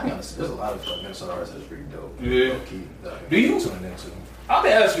 I think there's a lot of Minnesota artists that's pretty dope. Yeah. Do you tune into? I'll be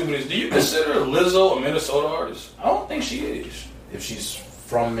asking you this. Do you consider Lizzo a Minnesota artist? I don't think she is. If she's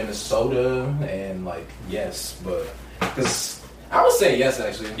from Minnesota, and like, yes, but because I would say yes,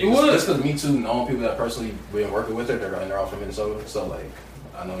 actually. You would? Just because me too, knowing people that personally been working with her, they're all from Minnesota, so like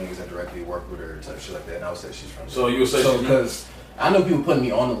I know niggas that directly work with her, type shit like that, and I would say she's from. So you would say she's because I know people putting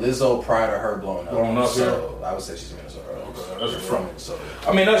me on the Lizzo prior to her blowing up. So yeah. I would say she's a Minnesota artist. Okay, that's from Minnesota.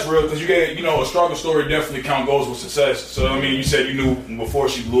 I mean, that's real because you get, a struggle story definitely goes with success. So I mean, you said you knew before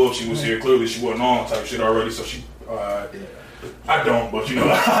she blew up, she was here. Clearly, she wasn't on type shit already. So she, I don't, but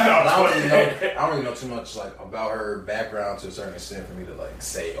I don't really know too much like about her background to a certain extent for me to like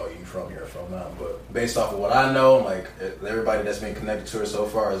say, "Oh, you from here, from now." But based off of what I know, like everybody that's been connected to her so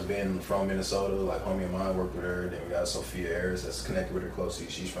far has been from Minnesota. Like homie of mine worked with her. Then we got Sophia Ayers that's connected with her closely.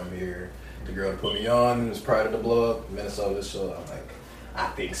 She's from here. The girl that put me on was prior to the blow up, Minnesota. So I'm like, I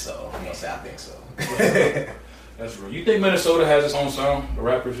think so. I'm gonna say I think so. That's real. You think Minnesota has its own sound? The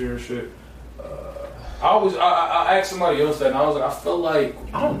rappers here and shit. I asked somebody else that, and I was like, I feel like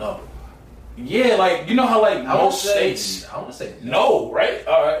I don't know. Yeah, like how like most states. I want to say no, right?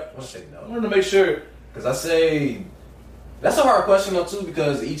 All right. I want to say no. I wanted to make sure because I say that's a hard question though too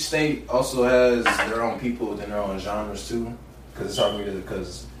because each state also has their own people within their own genres too. Because it's hard for me to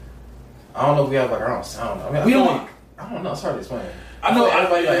because I don't know if we have like our own sound. I mean, I don't know. It's hard to explain. I know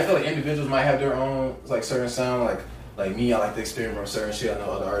everybody. I feel like individuals might have their own like certain sound. Like me, I like to experiment with certain shit. I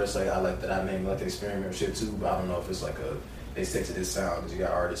know other artists like I like that I name like to experiment with shit too. But I don't know if it's like they stick to this sound because you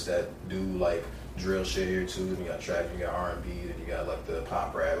got artists that do like drill shit here too. Then you got trap, you got R&B, then you got like the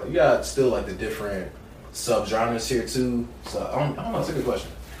pop rap. Like you got still like the different subgenres here too. So I don't know. It's a good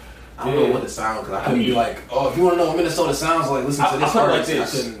question. I don't know what it sounds because I couldn't be like, oh, if you want to know what Minnesota sounds like, listen to this artist. Like I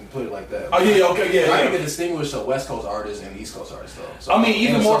couldn't put it like that. Oh yeah, okay, yeah. I can distinguish a West Coast artist and East Coast artist though. So I mean,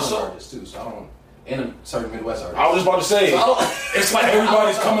 even more so artists too. So I don't. And a certain Midwest artist. I was just about to say, it's like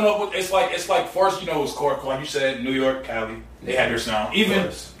everybody's coming up with. It's like first, it's core. Like you said, New York, Cali, they had their sound.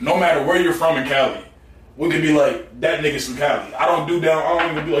 Even no matter where you're from in Cali, we could be like that nigga's from Cali. I don't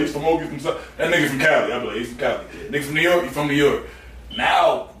even be like he's from Oakland, from stuff. That nigga from Cali. I be like he's from Cali. Nigga from New York, you from New York.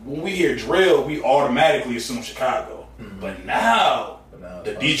 Now when we hear drill, we automatically assume Chicago. Mm-hmm. But now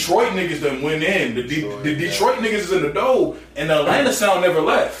the Detroit niggas done went in. The Detroit niggas is in the dough, and the Atlanta sound never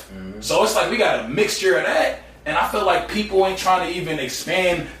left. Mm-hmm. So it's like we got a mixture of that, and I feel like people ain't trying to even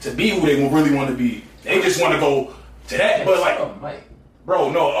expand to be who they really want to be. They just want to go to that. But like,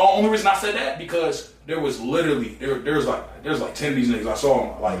 Bro, no. The only reason I said that because there was literally there's like 10 of these niggas I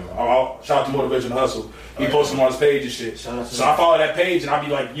saw him. Like, shout out to Motivation Hustle. He posted them on his page and shit. So I follow that page and I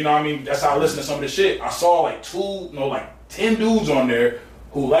be like, you know what I mean? That's how I listen to some of the shit. I saw like 10 dudes on there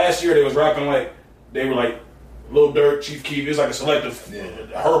who last year they was rapping like they were like Lil Durk, Chief Keef. It was like a selective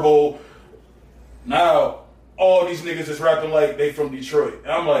Herbo. Now all these niggas is rapping like they from Detroit.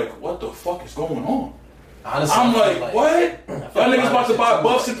 And I'm like, what the fuck is going on? Honestly, I'm like, what? Y'all niggas about to buy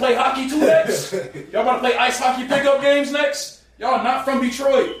buffs and play hockey too next? Y'all about to play ice hockey pickup games next? Y'all not from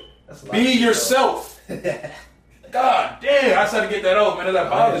Detroit. Be yourself. God damn, I just had to get that out, man. That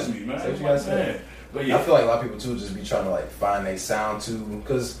bothers me, man. That's what you guys saying. But yeah, I feel like a lot of people too just be trying to like find their sound too,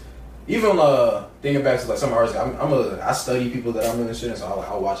 because even thinking back to like some artists, I study people that I'm interested in, so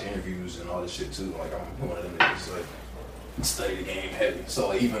I watch interviews and all this shit too. Like I'm one of them niggas like study the game heavy. So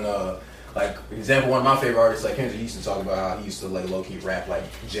like, even like example, one of my favorite artists like Kendrick used to talk about how he used to like low key rap like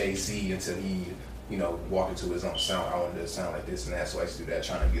Jay-Z until he walked into his own sound. I wanted to sound like this and that, so I used to do that,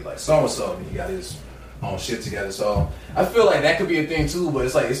 trying to get like so and so, and he got his own shit together. So I feel like that could be a thing too, but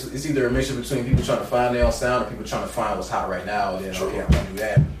it's like it's either a mixture between people trying to find their own sound or people trying to find what's hot right now. And then okay, I'm gonna do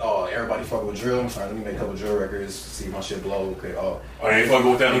that. Oh, everybody fuck with drill. I'm trying to make a couple drill records, see if my shit blow. Okay, they ain't fucking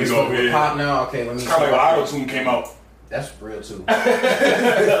with that. Niggas fucking with pop now. Okay, let me. It's kind of like when Auto-Tune came out. That's real too.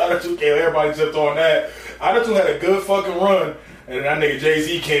 Auto-Tune came. Everybody jumped on that. Auto-Tune had a good fucking run, and that nigga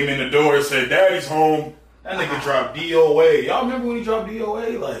Jay-Z came in the door and said, "Daddy's home." That nigga dropped DOA. Y'all remember when he dropped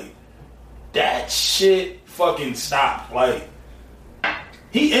DOA? Like, that shit fucking stopped. Like,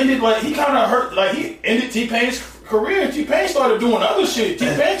 he ended, like, he kind of hurt, like, he ended T-Pain's career. T-Pain started doing other shit.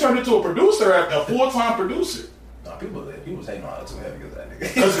 T-Pain turned into a producer after a full-time producer. No, people was hating on Auto-Tune heavy because of that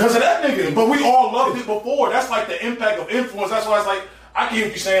nigga. Because of that nigga. But we all loved it before. That's like the impact of influence. That's why it's like, I can hear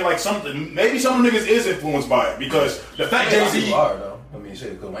you saying, like, something, maybe some of the niggas is influenced by it. Because the fact Jay-Z are, though. I mean,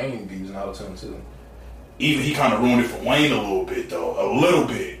 shit, because Wayne be using Auto-Tune, too. Even he kind of ruined it for Wayne a little bit, though. A little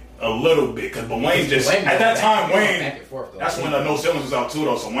bit. Because Wayne just, at that time, Wayne, that's when No Ceilings was out, too,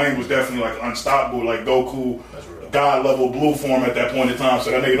 though. So Wayne was definitely, like, unstoppable, like Goku, God-level blue form at that point in time.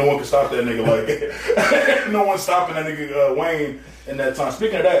 So that nigga, no one could stop that nigga. Like, no one's stopping that nigga Wayne in that time.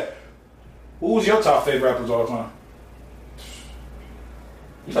 Speaking of that, who was your top favorite rappers all the time?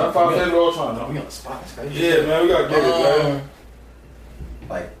 Top 5 favorite all the time, though. We on the spot. Yeah, man, we gotta get it, man.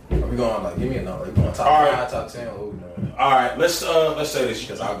 Like, are we going, like, give me a number. You going top 5, top 10? What we doing? All right, let's say this.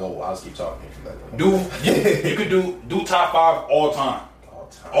 Because I'll just keep talking. You could do top 5 all time.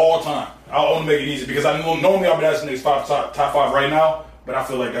 All time. I want to make it easy because I normally I'll be asking these top 5 right now, but I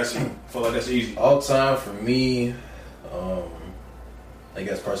feel like that's easy. All time for me, I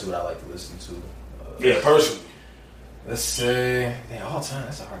guess personally what I like to listen to. Yeah, personally. Let's say, all time.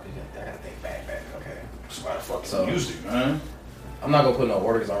 That's a hard thing. I gotta think back. Okay. It's about fucking music, man. I'm not gonna put no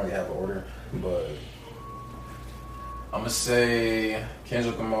order because I already have an order, but I'm gonna say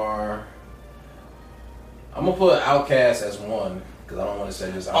Kendrick Lamar. I'm gonna put Outkast as 1 because I don't want to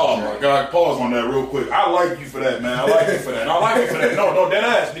say just. Oh my God! Pause on that real quick. I like you for that, man. I like you for that. No, dead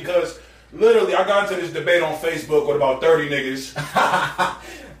ass, because literally I got into this debate on Facebook with about 30 niggas.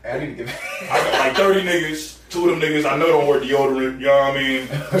 I need to get. I got like 30 niggas. 2 of them niggas I know don't wear deodorant. You know what I mean?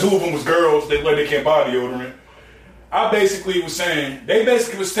 2 of them was girls. They can't buy deodorant. They basically was saying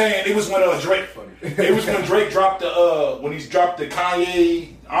it was when Drake. It was when Drake dropped when he's dropped the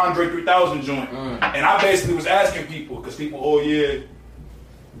Kanye Andre 3000 joint, and I basically was asking people because people, oh yeah,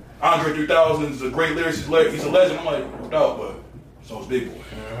 Andre 3000 is a great lyricist. He's a legend. I'm like, no doubt, but so is Big Boy.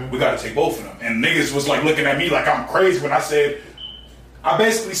 We got to take both of them. And niggas was like looking at me like I'm crazy when I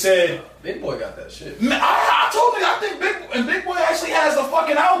basically said. Big Boy got that shit. Man, I told niggas I think Big Boy actually has a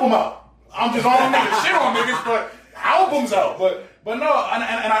fucking album out. I'm just on niggas shit on niggas, but albums out. But no, and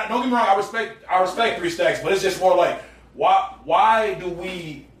I don't get me wrong, I respect 3 Stacks, but it's just more like why do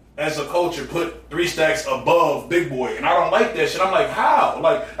we as a culture put 3 Stacks above Big Boy? And I don't like that shit. I'm like, how?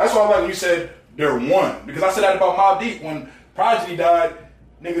 Like that's why I like when you said they're 1. Because I said that about Mobb Deep when Prodigy died,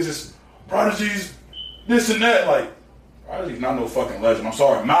 niggas just Prodigy's this and that, like Prodigy's not no fucking legend. I'm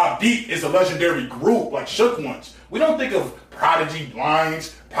sorry. Mobb Deep is a legendary group, like Shook Ones. We don't think of Prodigy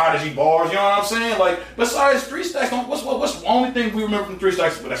lines, Prodigy bars, you know what I'm saying? Like, besides 3 Stacks, what's the only thing we remember from 3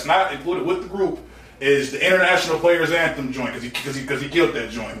 Stacks, but that's not included with the group, is the International Players Anthem joint, because he killed that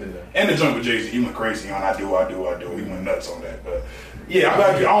joint. Yeah. And the joint with Jay-Z, he went crazy on I Do. He went nuts on that. But yeah, I'm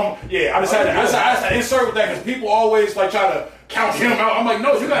glad I just had to insert with that, because people always like try to count him out. I'm like,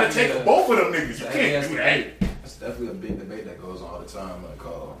 no, you got to take both of them niggas. You can't do that. Definitely a big debate that goes on all the time. Like,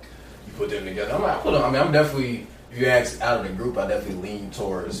 you put them together. I'm definitely if you ask out of the group, I definitely lean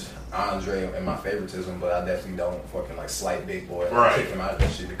towards Andre and my favoritism, but I definitely don't fucking like slight Big Boy. Right. Kick him out of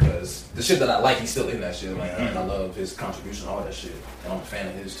that shit because the shit that I like, he's still in that shit. Like, and I love his contribution, all that shit, and I'm a fan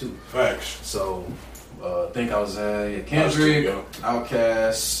of his too. Facts. So, think I was Kendrick,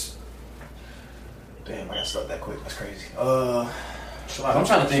 Outkast. Damn, I got stuck that quick. That's crazy. I'm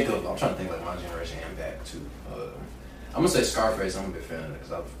trying to think like my generation impact too. I'm gonna say Scarface. I'm a big fan of it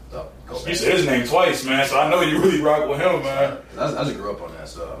because I'll go back. You said his name twice, man, so I know you really rock with him, man. I just grew up on that,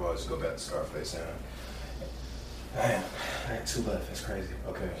 so I always go back to Scarface. And damn, I had 2 left. That's crazy.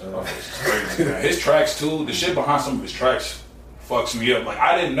 Okay, Scarface is crazy, man. His tracks too. The shit behind some of his tracks fucks me up. Like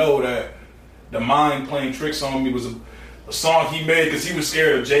I didn't know that the Mind Playing Tricks on Me was a song he made because he was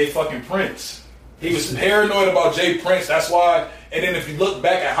scared of Jay fucking Prince. He was paranoid about Jay Prince. That's why. And then if you look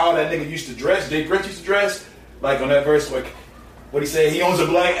back at how that nigga used to dress, Jay Prince used to dress. Like on that verse, like what he said, he owns a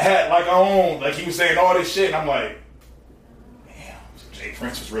black hat like I own. Like he was saying all this shit, and I'm like, damn, so Jay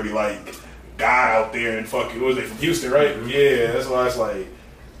Prince was really like God out there and fucking, what was they from Houston, right? Mm-hmm. Yeah, that's why it's like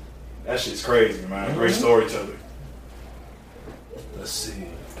that shit's crazy, man. Mm-hmm. Great storyteller. Let's see.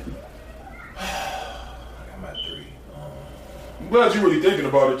 I'm at 3. I'm glad you're really thinking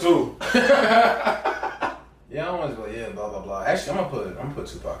about it too. Yeah, I always go, blah blah blah. Actually, I'm gonna put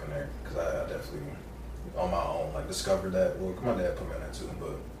Tupac in there because I definitely on my own like discovered that. Well, my dad put me on that too,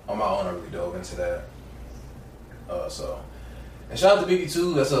 but on my own I really dove into that. And shout out to Biggie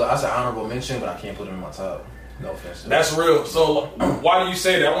too. That's an honorable mention, but I can't put him in my top. No offense. That's real. So why do you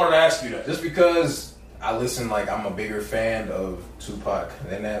say that? I wanted to ask you that. Just because I listen, like I'm a bigger fan of Tupac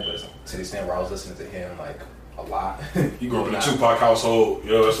than that, but to the extent where I was listening to him like a lot. You grew up in a Tupac household.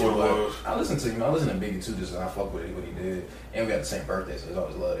 Yeah, that's what it was. I listen to Biggie too, just I fuck with what he did, and we got the same birthday, so there's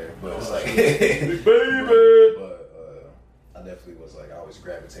always love there. But it's like, big baby. But I definitely was like, I always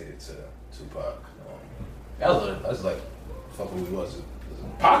gravitated to Tupac. I was like, fuck who he was.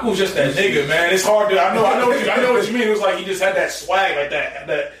 Pac was just that nigga, man. It's hard to. I know what you mean. It was like he just had that swag, like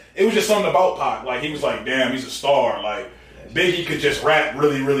that. It was just something about Pac. Like he was like, damn, he's a star. Like Biggie could just rap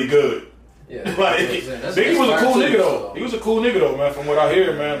really, really good. Yeah, like Biggie was a cool nigga though. He was a cool nigga though, man. From what I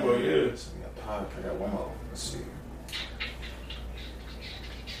hear, man. But yeah. I got one more. Let's see.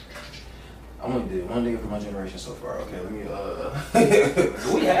 I only did one nigga for my generation so far. Okay, let me.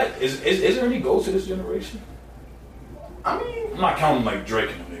 Do we have? Is there any goals to this generation? I mean, I'm not counting like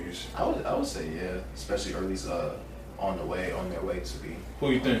Drake and them niggas. I would say yeah, especially or at least on their way to be.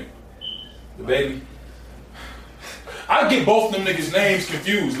 Who you think? The Baby. I get both of them niggas' names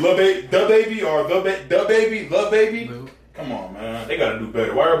confused. The Baby or the Baby, Lil Baby. No. Come on, man. They gotta do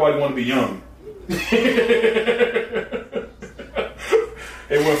better. Why everybody want to be young?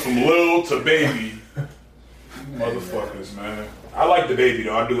 They went from Lil to Baby. Motherfuckers, man. I like the Baby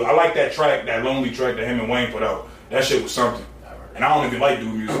though. I do. I like that track, that lonely track that him and Wayne put out. That shit was something. And I don't even like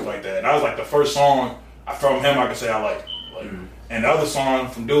doing music like that. And that was like the first song from him I could say I like. And the other song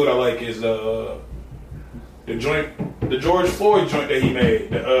from Dude I like is the George Floyd joint that he made.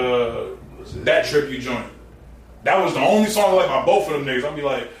 That tribute joint. That was the only song I like by both of them niggas. I'll be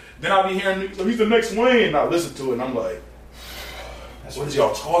like, then I'll be hearing he's the next Wayne, and I listen to it and I'm like, what is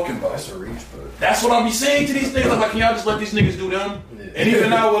y'all talking about? That's a reach, but that's what I'll be saying to these niggas. Like, can y'all just let these niggas do them? Yeah. And even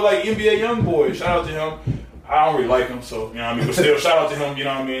now with like NBA YoungBoy, shout out to him. I don't really like him, so you know what I mean. But still, shout out to him. You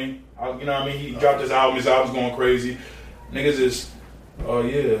know what I mean. He dropped his album. His album's going crazy. Niggas is,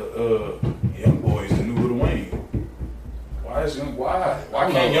 YoungBoy is the new Lil Wayne. Why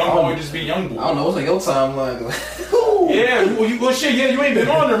can't YoungBoy just be YoungBoy? I don't know. What's like your timeline? Yeah, shit. Yeah, you ain't been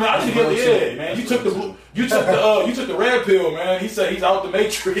on there, man. I think man. You took the red pill, man. He said he's out the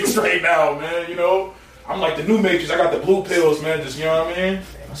Matrix right now, man. You know, I'm like the new Matrix. I got the blue pills, man. Just you know what I mean.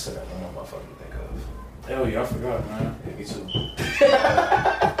 Damn, I still got one more motherfucker to think of. Hell yeah, I forgot, man. Yeah, me too.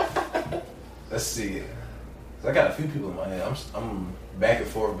 Let's see. I got a few people in my head. I'm back and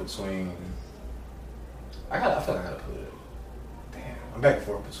forth between. I feel like I gotta put it. Damn, I'm back and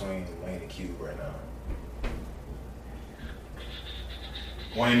forth between Wayne and Cube right now.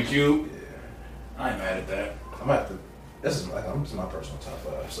 Wayne and Cube. Yeah, I ain't mad at that. I'm gonna have to. This is my personal top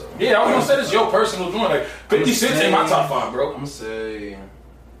 5. So yeah, I was gonna say this is your personal joint. Like 50 Cent ain't my top 5, bro. I'm gonna say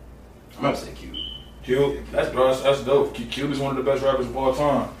Cube. Cube, that's dope. Cube is one of the best rappers of all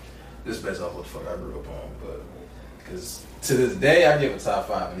time. This is based off what the fuck I grew up on, but because to this day I give a top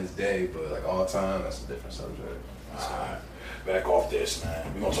 5 in this day, but like all time that's a different subject. Alright, back off this,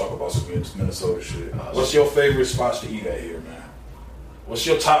 man. We gonna talk about some Minnesota shit. What's your favorite spots to eat at here, man? What's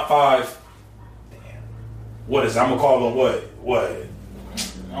your top 5? What is it? I'm gonna call them what?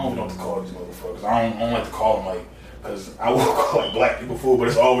 I don't know what to call these motherfuckers. I don't like to call them like Cause I will call like black people food, but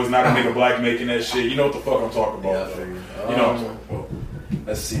it's always not a nigga black making that shit. You know what the fuck I'm talking about? You know what I'm talking about.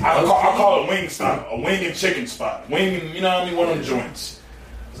 Let's see. I call it wing stop, a wing and chicken spot. Wing, you know what I mean? One of them joints.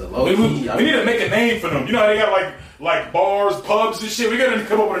 We need to make a name for them. You know how they got like bars, pubs and shit? We gotta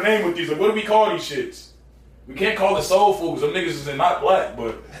come up with a name with these. Like, what do we call these shits? We can't call it soul food because them niggas is not black,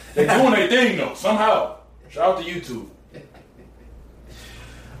 but they doing their thing though, somehow. Shout out to YouTube.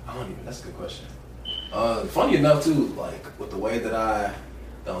 That's a good question. Funny enough too, like with the way that I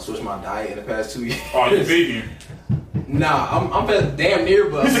switched my diet in the past 2 years. Oh, you vegan? Nah, I'm damn near,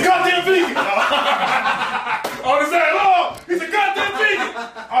 but he's a goddamn vegan. Oh, is that long? He's a goddamn vegan.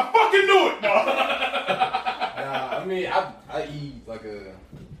 I fucking knew it. No. Nah, I mean I eat like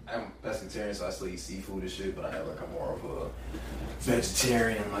I'm pescatarian, so I still eat seafood and shit, but I have like a more of a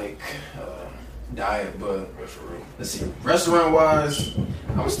vegetarian diet. But let's see, restaurant wise,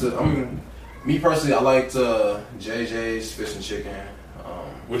 me personally, I liked JJ's Fish and Chicken.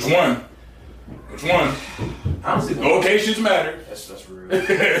 Which one? Honestly, locations matter. That's real.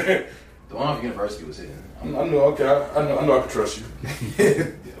 The one off University was hitting. I know. Okay, I know I can trust you. Yeah,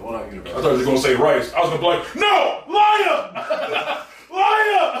 the one off University. I thought you were gonna say Rice. I was gonna be like, no, liar,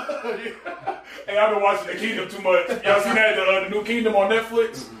 liar. Hey, I've been watching The Kingdom too much. Y'all seen that the New Kingdom on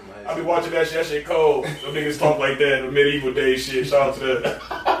Netflix? I be watching that shit. That shit cold. Them niggas talk like that. The medieval days shit. Shout out to that.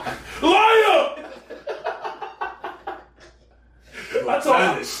 Liar. I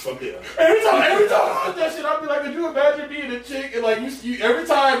told this. Every time I watch that shit, I be like, could you imagine being a chick and like you every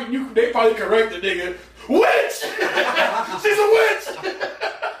time they probably correct the nigga, witch. She's a witch.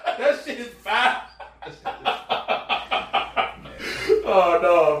 That shit is fine. Oh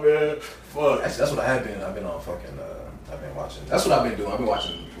no, man. Fuck. Actually, that's what I have been. I've been on fucking. I've been watching. That's what I've been doing. I've been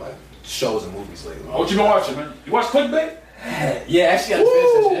watching like shows and movies lately. What you been watching, man? You watch Clickbait? Yeah, actually, I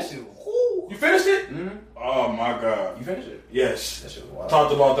finished that shit. You finished it? Mm-hmm. Oh my god. You finished it? Yes. That shit was wild.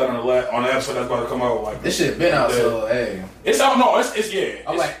 Talked about that on the episode that's about to come out. Like this shit been out, so hey. It's out. No, it's yeah.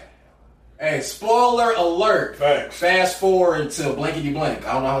 I'm like, hey, spoiler alert. Facts. Fast forward to blankety blank.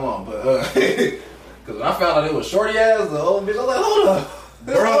 I don't know how long, but because when I found out it was shorty ass, the old bitch, I was like, hold up.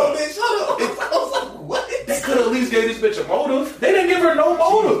 This old bitch, hold up. I was like, what? They could at least gave this bitch a motive. They didn't give her no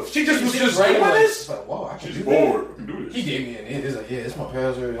motive. She just was just regular. like, It's like, whoa, I can do bored. that. Do this. He gave me an it's like, yeah, it's my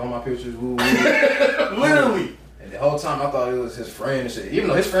password, all my pictures. Woo, woo. Literally. And the whole time I thought it was his friend and shit. Even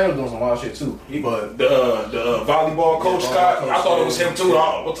though his friend was doing some wild shit too. But the volleyball coach Scott, I thought it was him too.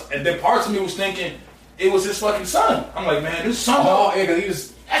 And then parts of me was thinking it was his fucking son. I'm like, man, this son. Oh, yeah, because he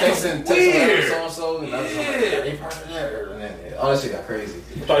was texting weird. So and I was like, are they part of that? And then all that shit got crazy.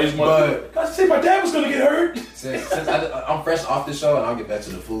 I thought he was I said my dad was gonna get hurt. Since I'm fresh off the show and I'll get back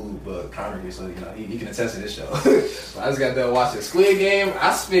to the food, but Connor here, so he can attest to this show. I just got done watching Squid Game.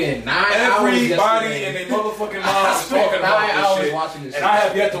 I spent 9 hours. Everybody and their motherfucking mom is talking about this shit. Watching this and I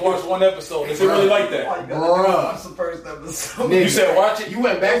have yet to watch one episode. Is it really like that? Bruh. That's the first episode. You said watch it? You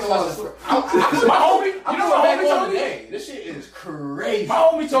went back to watch this. My homie, you know what my homie told me? This shit is crazy. My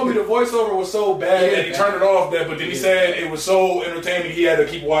homie told me the voiceover was so bad that he turned it off there, but then he said it was so entertaining he had to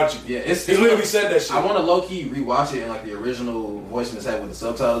keep watching. Yeah, he literally said that shit. I want to low key rewatch it in like the original voice message with the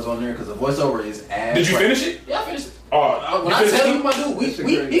subtitles on there because the voiceover is ass. Did you finish it? Yeah, I finished it. When I tell you, my dude,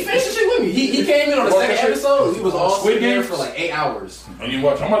 he finished the shit with me. He came in on the second episode. He was all sitting there for like 8 hours. And you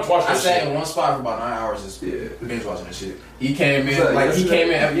watch? I'm about to watch that shit. I sat in one spot for about 9 hours just binge watching that shit. He came in he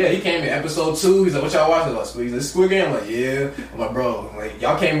came in episode 2. He's like, what y'all watching? Like, he's like, Squid Game. I'm like, yeah. I'm like, bro, like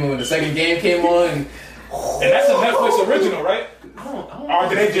y'all came in when the second game came on. And that's a Netflix original, right? I don't or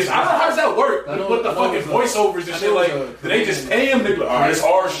do they just? I don't know how does that work with the fucking voiceovers and shit. Like, do they just pay him? They be like, all right, it's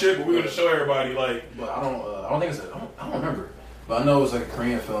our shit, but we're gonna show everybody. Like, but I don't think it's. I don't remember. But I know it was like a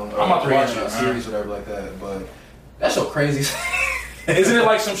Korean film. I'm about to watch it, series, whatever, like that. But that show crazy. Isn't it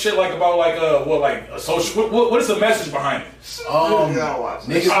like some shit like about like like a social? What is the message behind it? You gotta watch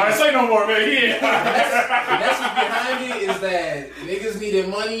it. Alright, say no more, man. Yeah. The message behind it is that niggas needed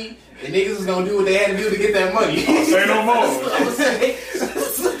money. And niggas is gonna do what they had to do to get that money. Say no more. I'm gonna say.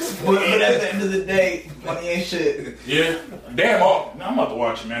 But at the end of the day, money ain't shit. Yeah. Damn. I'm about to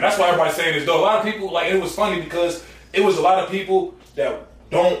watch it, man. That's why everybody's saying this though. A lot of people like it was funny because it was a lot of people that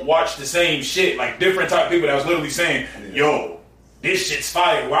don't watch the same shit. Like different type of people that was literally saying, "Yo, this shit's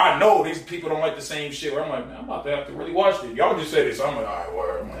fire." Where I know these people don't like the same shit. Where I'm like, man, I'm about to have to really watch it. Y'all just said this. So I'm like, all right,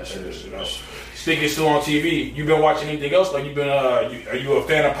 word. I'm gonna check this shit out. Speaking still on TV, you been watching anything else? Like you been, are you a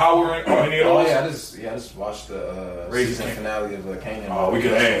fan of Power or any of those? Oh yeah, I just watched the season finale of Kanan. Oh, we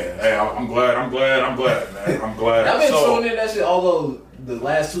could. Hey, I'm glad, man. I'm glad. I've been tuning in that shit. Although the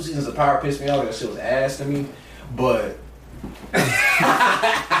last 2 seasons of Power pissed me off, that shit was ass to me. But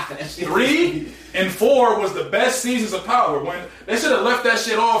 3 and 4 was the best seasons of Power. When they should have left that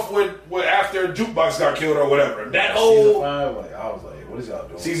shit off with after Jukebox got killed or whatever. That Season 5, like I was like, what is y'all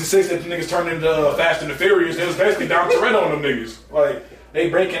doing? Season 6 that the niggas turned into Fast and the Furious. It was basically Dom Toretto on them niggas. Like they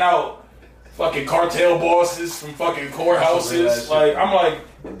breaking out fucking cartel bosses from fucking courthouses. Like I'm like,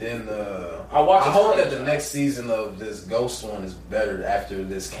 and then I hope that the next season of this Ghost one is better after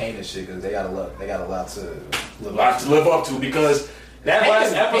this Kanan shit because they got a lot to live up to because that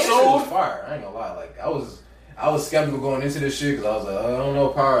last episode was fire. I ain't gonna lie, like I was skeptical going into this shit because I was like, I don't know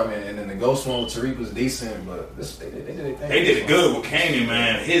Power. I mean, and then the Ghost one with Tariq was decent, but they did it. They did it good with Kanan,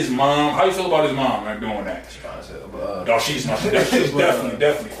 man. His mom. How you feel about his mom, man, doing that? No, she's not. That shit's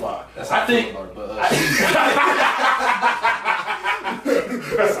definitely fly. I think.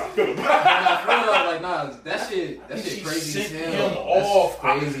 That's how I feel about it. Like, nah, that shit crazy as hell. Him off.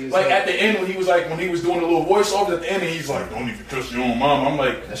 Crazy as hell. At the end when he was doing a little voiceover at the end, and he's like, "Don't even trust your own mom." I'm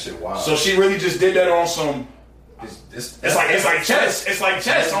like, that shit wild. So she really just did that on some. It's like chess. It's like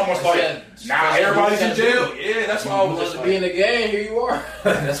chess. Almost like everybody's in jail. Yeah, that's why I was just to be in the game. Here you are.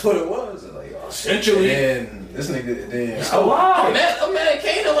 That's what it was. Like, essentially. And this nigga, then it's a lie. I'm mad at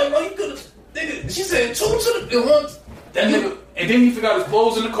Kanan. Like, well, you could have. She said 2 to the 1. That nigga, and then he forgot his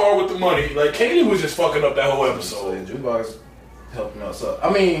clothes in the car with the money. Like Kanan was just fucking up that whole episode. So Jukebox helped him out. So I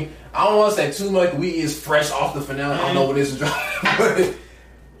mean, I don't want to say too much. We is fresh off the finale. I don't know what this is dropping, but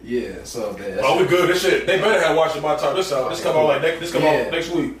yeah. So we good. This shit. They better have watched it by the time this out. This come out out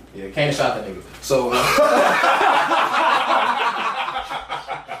next week. Yeah, Kanan shot that nigga. So.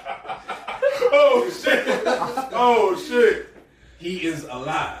 Oh shit. He is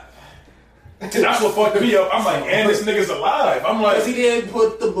alive. That's what fucked me up. I'm like, and this nigga's alive. I'm like, he didn't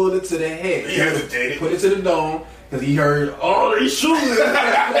put the bullet to the head. He hesitated. Put it to the dome because he heard, oh, they shooting.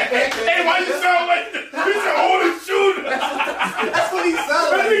 Hey, why you sound like this? He said, oh, they shooting. That's what he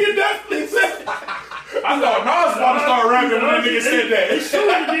sounded like. That nigga definitely said. I thought Nas about to start rapping when that nigga said that. They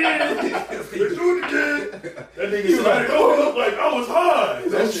shooting again. That nigga said, oh, it looked like I was high.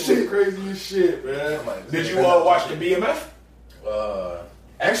 That shit crazy as shit, man. Did you watch the BMF?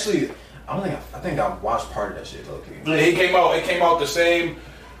 Actually, I think I watched part of that shit. Okay. It came out the same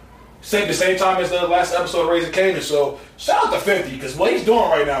time as the last episode of Raising Kanan. So shout out to 50 because what he's doing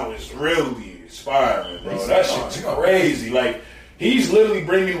right now is really inspiring, bro. That shit's crazy. Like he's literally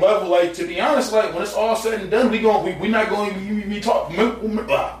bringing level. Like to be honest, like when it's all said and done, we're not going to be talking.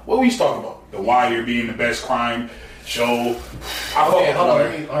 What we talking about? The Wire being the best crime show. Hold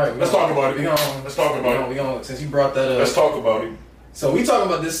on. Let's talk about it. Let's talk about it. Since you brought that up, let's talk about it. So we talking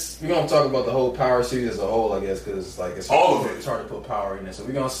about this. We're gonna talk about the whole Power series as a whole, I guess, because like it's all of it. It's hard to put Power in there. So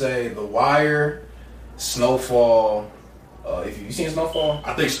we're gonna say The Wire, Snowfall. If you seen Snowfall,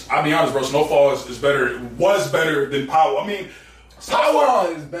 I'll be honest, bro. Snowfall is better. Was better than Power. I mean, Snowfall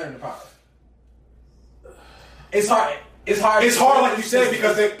is better than Power. It's hard. It's hard, like you said,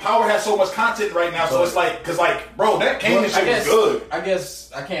 because Power has so much content right now. So it's like, bro, that Kanan shit was good. I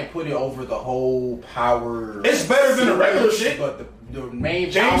guess I can't put it over the whole Power. It's better than the regular shit, but the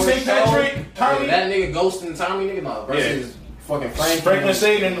main James St. Patrick, Tommy, that nigga Ghost and Tommy nigga, versus fucking Franklin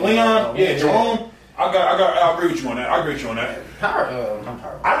Sade and Leon, Jerome. I agree with you on that.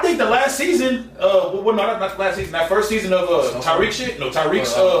 Power. I think the last season, not the last season. That first season of Tariq shit. No,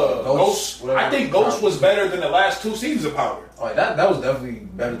 Tariq's Ghost. I think Ghost was better than the last 2 seasons of Power. Oh, that was definitely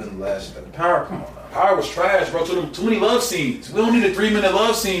better than the last. Power, come on. Power was trash, bro. Too many love scenes. We don't need a 3-minute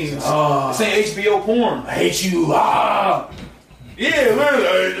love scenes. This ain't HBO porn. I hate you. Yeah,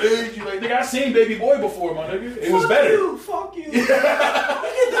 literally. Like, nigga, I seen Baby Boy before, my nigga. It was better. Fuck you. You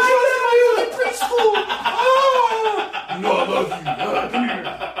know I love you.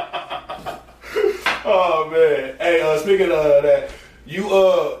 Oh man. Hey, speaking of that, you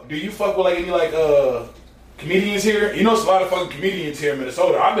do you fuck with like any like comedians here? You know, it's a lot of fucking comedians here in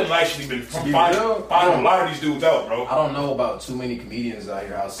Minnesota. I've been finding a lot of these dudes out, bro. I don't know about too many comedians out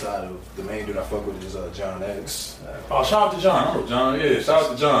here outside of the main dude I fuck with is John X. Shout out to John. I know John. Yeah, shout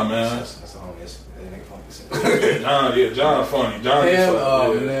out to John, man. That's the homies. That nigga funny. John funny. John is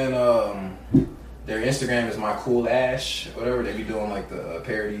funny. And then their Instagram is My Cool Ash, whatever. They be doing like the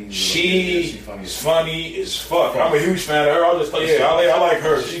parodies. She's funny as fuck. I'm a huge fan of her. I'll just play. I like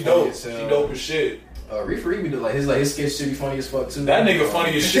her. She dope. She dope as shit. Reef Reed be like his sketch should be funny as fuck too. That nigga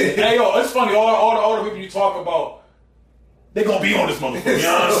funny as shit. Hey yo, it's funny. All the people you talk about, they gonna be on this motherfucker. You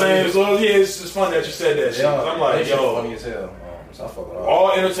know what I'm saying? So yeah, it's just funny that you said that shit. I'm like, yo, funny as hell. So I fuck with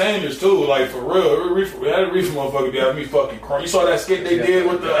all entertainers too, like for real. That reefer motherfucker be having me fucking crying. You saw that skit they did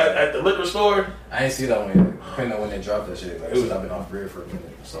with at the liquor store? I ain't see that one yet. Depending on when they dropped that shit. Like, I've been off grid for a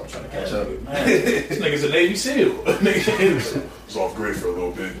minute, so I'm trying to catch up. This nigga's a Navy SEAL. It's off grid for a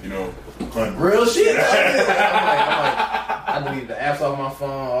little bit, you know. Real shit. I deleted the apps off my phone,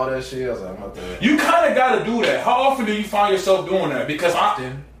 all that shit. I was like, I'm about to. You kind of got to do that. How often do you find yourself doing that? Because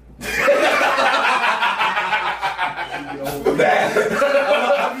often.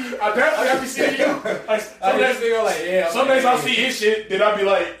 I definitely have to see you. Like, some days I see his shit, then I be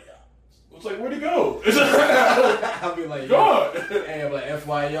like, it's like, where'd he go? I'll be like, God. Hey, I'm like,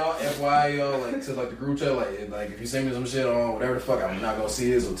 FYI, y'all, like, to like the group chat, like if you send me some shit on whatever the fuck, I'm not gonna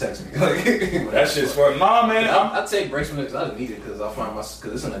see it, so text me. That shit's fun. Nah, man. I take breaks from it because I just need it because I find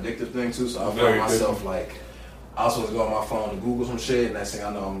because it's an addictive thing too, so I find myself like, I was supposed to go on my phone to Google some shit, and next thing I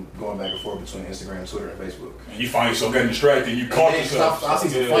know, I'm going back and forth between Instagram, Twitter, and Facebook. And you find yourself getting distracted, you caught yourself. I see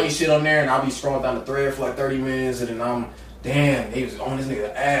some funny shit on there, and I'll be scrolling down the thread for like 30 minutes, and then I'm, damn, they was on this nigga's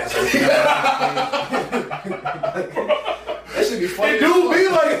ass. That should be funny. It do be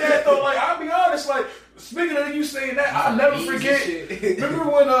like that, though. Like, I'll be honest, like, speaking of you saying that, I'll never forget. Remember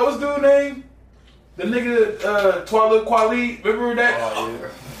when, what's dude's name? The nigga, Twalib Kweli, remember that? Oh, yeah.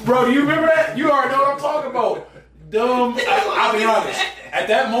 Bro, do you remember that? You already know what I'm talking about. Dumb. I'll be honest. At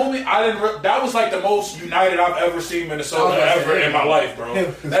that moment, that was like the most united I've ever seen Minnesota ever in my life, bro.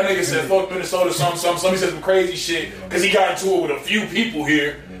 That nigga said, fuck Minnesota, something. He said some crazy shit because he got into it with a few people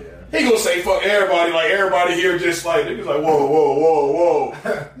here. He gonna say fuck everybody, like everybody here just like, niggas like, whoa.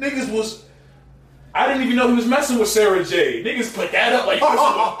 Niggas was, I didn't even know he was messing with Sarah J. Niggas put that up like, yeah,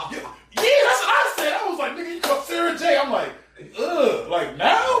 that's what I said. I was like, nigga, you call Sarah J. I'm like, ugh, like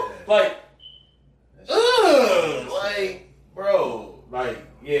now? Like, ugh, like, bro, like,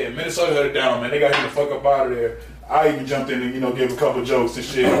 yeah, Minnesota had it down, man. They got him the fuck up out of there. I even jumped in and, gave a couple jokes and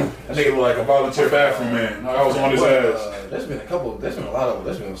shit. That nigga looked like a volunteer bathroom man. I was on his ass. There's been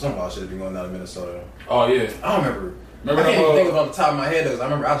some wild shit been going down in Minnesota. Oh, yeah. I don't remember. I can't even think of it on the top of my head, because I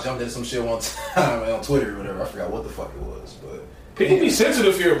remember I jumped into some shit one time on Twitter or whatever. I forgot what the fuck it was, but. People be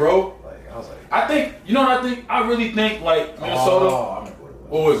sensitive here, bro. I was like, I think, you know what I think? I really think, like, Minnesota. Oh, I remember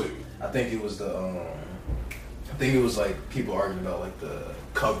what was it? I think it was like people arguing about like the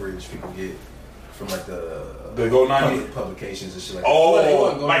coverage people get from like the Go 90 publications and shit like that.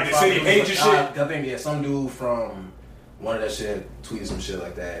 Oh, like the city page and shit? I think, some dude from one of that shit tweeted some shit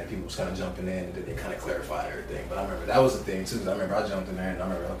like that, and people was kind of jumping in, and then they kind of clarified everything. But I remember that was the thing too. I remember I jumped in there, and I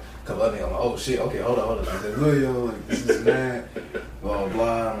remember a couple other things. I'm like, oh shit, okay, hold on. I said, look, yo, like this is that, blah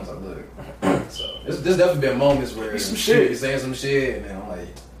blah. And I was like, look. So there's definitely been moments where some shit, saying some shit, and then I'm like,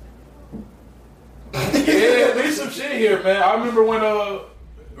 yeah, there's some shit here, man. I remember when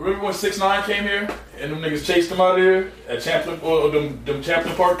 6ix9ine came here and them niggas chased him out of here at Champlain or them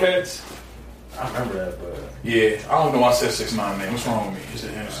Champlain Park cats. I remember that, but yeah, I don't know why I said 6ix9ine, man. What's wrong with me? He's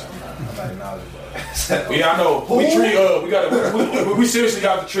an innocent. I'm not acknowledging that. Yeah, I know. We seriously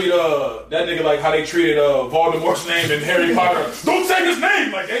got to treat that nigga like how they treated Voldemort's name in Harry Potter. Don't say his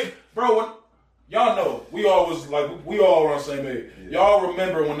name, like, hey, bro. Y'all know we all were on the same age. Y'all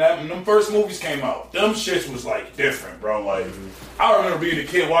remember when them first movies came out? Them shits was like different, bro. Like I remember being a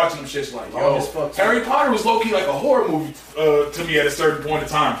kid watching them shits. Like, yo, Harry Potter was low key like a horror movie to me at a certain point in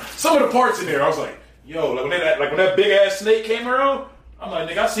time. Some of the parts in there, I was like, yo, like when that big ass snake came around, I'm like,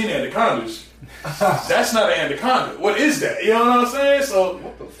 nigga, I seen anacondas. That's not an anaconda. What is that? You know what I'm saying? So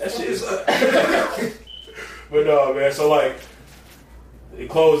that shit is. But no, man. So like.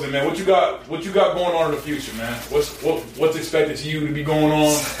 Closing, man. What you got going on in the future, man? What's expected to you to be going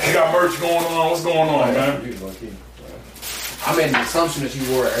on? You got merch going on. What's going on, man? I made the assumption that you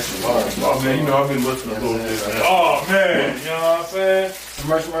wore an extra large. Oh man, I've been listening a little bit. Oh man, you know what I'm saying?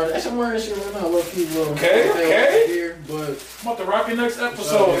 Merch. I'm wearing shit right now. Okay. Here, but I'm about to rock your next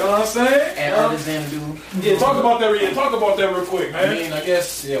episode. You know what I'm saying? And Artisan dude. Yeah, talk about that. Talk about that real quick, man. I mean, I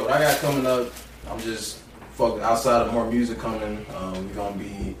guess what I got coming up. I'm just. Outside of more music coming, y'all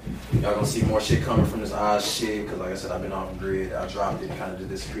gonna see more shit coming from this Oz shit, because like I said, I've been off the grid. I dropped it, kind of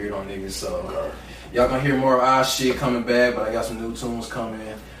just disappeared on niggas, so y'all gonna hear more Oz shit coming back, but I got some new tunes coming.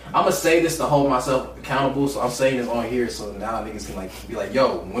 I'm gonna say this to hold myself accountable, so I'm saying this on here, so now niggas can be like,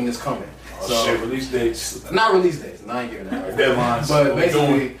 yo, when this coming? Shit, release dates. Not release dates, I ain't giving that. Deadlines. But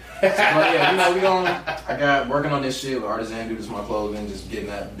basically, we I got working on this shit with Artisan Dude, this is my clothing, just getting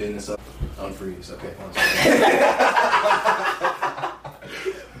that business up. Unfreeze, okay.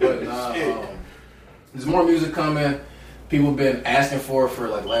 But there's more music coming. People been asking for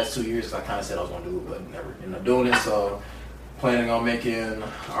like the last 2 years. I kind of said I was gonna do it, but never ended up doing it. So planning on making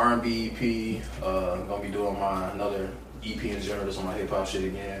R&B EP. Gonna be doing another EP in general, just on my hip hop shit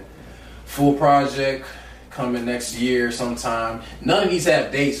again. Full project coming next year sometime. None of these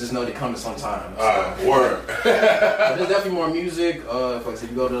have dates, just know they're coming sometime. Word. But there's definitely more music. Like I said,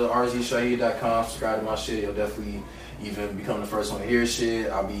 you go to rzshahid.com, subscribe to my shit, you'll definitely even become the first one to hear shit.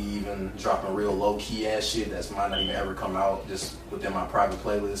 I'll be even dropping real low-key ass shit that's might not even ever come out, just within my private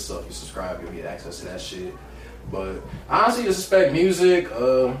playlist. So if you subscribe, you'll get access to that shit. But honestly, just expect music,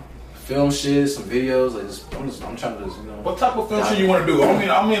 film shit, some videos. Like I'm trying to just, you know. What type of film shit you want to do? I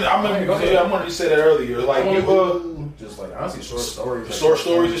wanted to say that earlier. Like just like honestly short stories. Like, short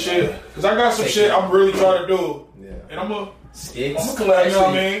stories and shit. Cause I got some shit I'm really trying to do. Yeah. And I'm gonna collab. You know what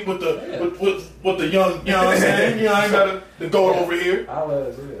I mean? With the young. You know what I'm saying? You know I ain't got the gold over here. I'm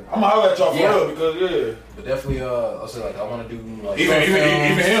gonna holler at y'all for real because But definitely, I say like I want to do like even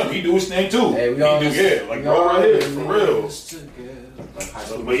him. He do his thing too. Hey, bro right here for real.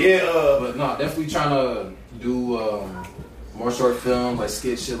 But no, definitely trying to do more short films, like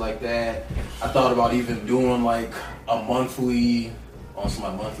skit shit like that. I thought about even doing like a monthly like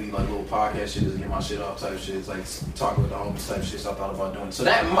little podcast shit, just get my shit off type shit. It's like talking with the homies type shit. So I thought about doing. So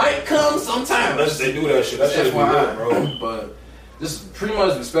that might come sometime. Unless they do that shit. That shit is good, bro. But just pretty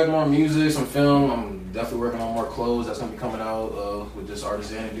much expect more music, some film. I'm definitely working on more clothes that's gonna be coming out with this artist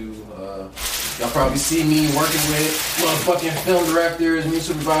Xanadu. Y'all probably see me working with motherfucking film directors,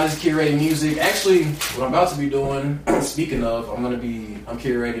 music supervisors, curating music. Actually, what I'm about to be doing, speaking of, I'm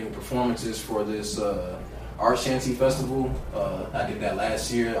curating performances for this Art Shanty Festival. I did that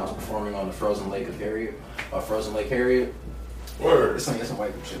last year. I was performing on the Frozen Lake Harriet. Word. It's some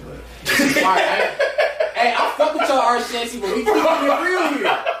white people shit, but hey, I fuck with y'all Art Shanty, but we keep it real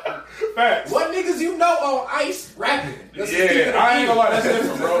here. Facts. What niggas you know on ice rapping? I ain't gonna lie, that's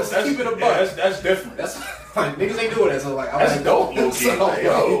different, bro. Let's keep it a buck. That's different. That's like, niggas ain't doing that. So like, that's like, dope, low key. Like,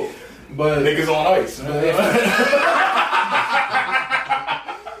 yo, but niggas on ice. But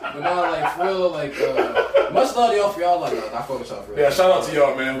no, like for real, like much love to y'all for y'all. Like I fuck with y'all for real. Yeah, shout out to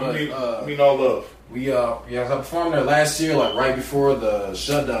y'all, man. We know love. I performed there last year, like right before the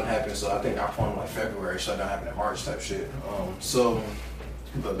shutdown happened. So I think I performed like February. Shutdown happened in March type shit.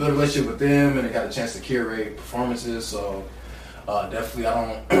 But built a relationship with them, and I got a chance to curate performances. So definitely,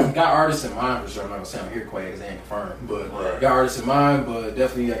 I don't got artists in mind for sure. I'm not gonna say I'm here quite because they ain't confirmed, but got artists in mind. But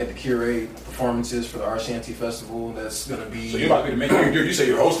definitely, I get to curate performances for the Art Shanty Festival. That's gonna be. So you about to make you say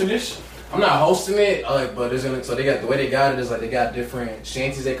you're hosting this? I'm not hosting it, but there's gonna. So they got the way they got it is like they got different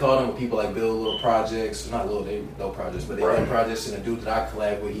shanties they call them, where people like build little projects. Not little, they build projects, but they build projects. And the dude that I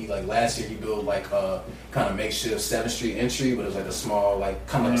collab with, he like last year he built like kind of makeshift 7th Street entry, but it was like a small like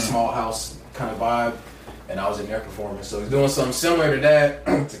kind of like a small house kind of vibe. And I was in there performing, so he's doing something similar to that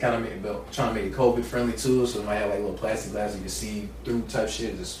to kind of trying to make it COVID friendly too. So it might have like little plastic glasses you can see through type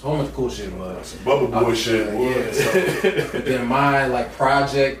shit, just a whole bunch of cool shit. But some bubble boy shit, yeah. So, but then my like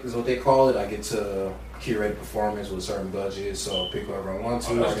project is what they call it. I get to curate performance with a certain budget, so pick whoever I want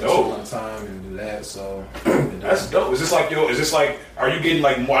to. I can do one time and do that. So that's dope. Is this like are you getting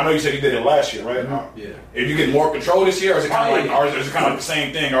like more? I know you said you did it last year, right? Yeah. Are you getting more control this year, or is it kind of like, or is it kind of like the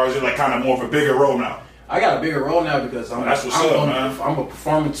same thing, or is it like kind of more of a bigger role now? I got a bigger role now because I'm a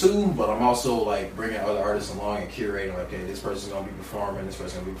performer too, but I'm also like bringing other artists along and curating. Like, okay, this person's gonna be performing, this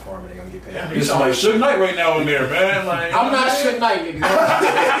person's gonna be performing, they're gonna get paid. Yeah, you sound like Suge Knight right now in there, man. Like, I'm not Suge Knight, nigga.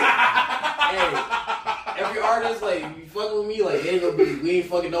 Hey, every artist, like, if you fucking with me, like, we ain't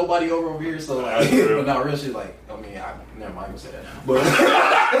fucking nobody over here. So like, but not real shit. Like, I mean, never mind, I'm gonna say that. But I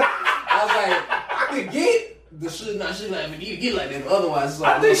was like, I could get. The Suge Knight, but you get like that. But otherwise, it's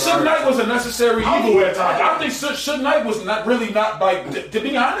like, I think Suge Knight was a necessary evil at times. I think Suge Knight was not like. To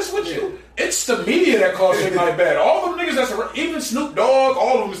be honest with you, it's the media that calls Suge Knight bad. All them niggas that's even Snoop Dogg,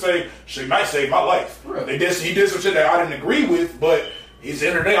 all of them say Suge Knight saved my life. Really? He did some shit that I didn't agree with, but at the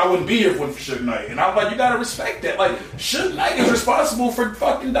end of the day, I wouldn't be here for Suge Knight. And I'm like, you gotta respect that. Like, Suge Knight is responsible for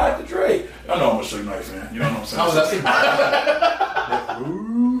fucking Dr. Dre. I know I'm a Suge Knight fan. You know what I'm saying?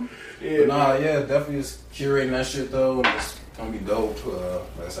 But nah, yeah, definitely just curating that shit though. It's gonna be dope.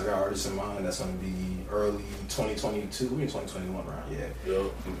 Like I said, I got artists in mind. That's gonna be early 2022, maybe 2021 around. Yeah.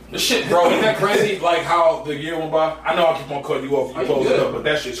 The shit, bro, isn't that crazy? Like how the year went by. I know I keep on cutting you off. You close it up, but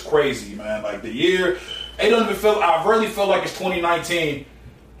that shit's crazy, man. Like the year, it doesn't even feel. I really feel like it's 2019,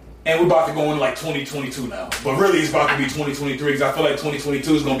 and we're about to go into like 2022 now. But really, it's about to be 2023 because I feel like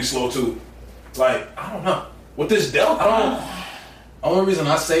 2022 is gonna be slow too. Like I don't know with this Delta. Only reason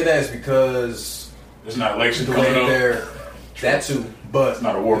I say that is because there's not election coming up. That too, but it's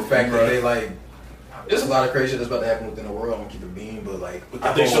not a war. The fact that they like, there's a lot of crazy shit that's about to happen within the world. I'm gonna keep it being, but like,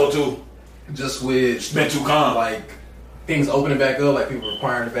 I think so too. Just with it's been too calm. Like things opening back up, like people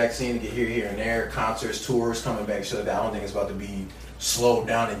requiring the vaccine to get here and there, concerts, tours coming back, shit like that. I don't think it's about to be slowed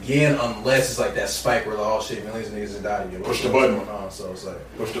down again unless it's like that spike where like, oh shit, millions of niggas have died again. Push the button. So it's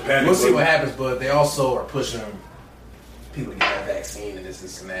like, push the panic we'll see button. what happens, but they also are pushing people to get that vaccine and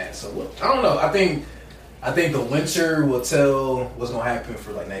this and that. So I don't know. I think the winter will tell what's gonna happen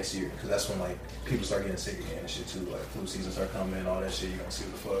for like next year, because that's when like people start getting sick again and shit too. Like flu season start coming in, all that shit. You're gonna see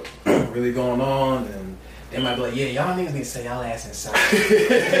what the fuck really going on, and they might be like, yeah, y'all niggas need to stay y'all ass inside.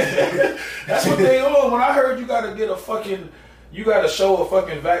 That's what they on. When I heard you gotta show a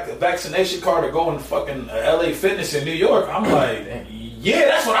fucking vaccination card to go in fucking LA Fitness in New York, I'm like, yeah,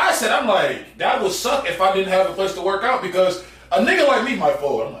 that's what I said. I'm like, that would suck if I didn't have a place to work out, because a nigga like me might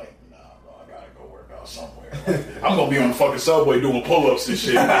fold. I'm like, nah, bro, I gotta go work out somewhere. Like, I'm gonna be on the fucking subway doing pull-ups and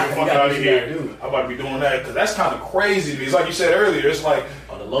shit. Fuck out of here. I'm about to be doing that, because that's kind of crazy to me. It's like you said earlier, it's like,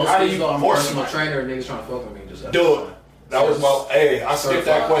 On the low how do speed, you I'm a force personal somebody? trainer, niggas trying to fuck with me. Just Do it. That was my, hey, I skipped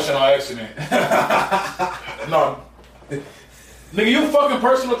that question on accident. No. Nigga, you a fucking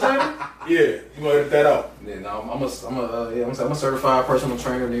personal trainer? Yeah, you gonna edit that out. Yeah, no, I'm a certified personal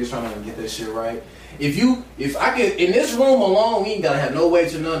trainer. Niggas trying to get that shit right. If I get in this room alone, we ain't gotta have no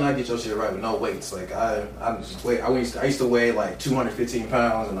weights or nothing. I get your shit right with no weights. Like I used to weigh like 215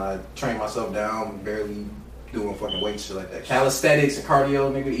 pounds, and I trained myself down, barely doing fucking weight shit like that. Calisthenics and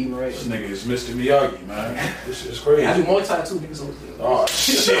cardio, nigga, eating right. This nigga is Mr. Miyagi, man. This is crazy. I do Muay Thai too, nigga. So Oh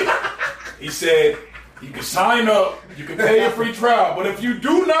shit! He said you can sign up, you can pay a free trial, but if you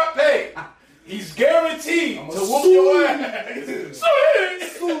do not pay, he's guaranteed to whoop your ass.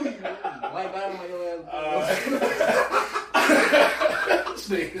 White bottom on your This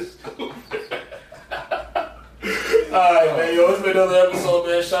nigga's stupid. Alright, man, yo, it's been another episode,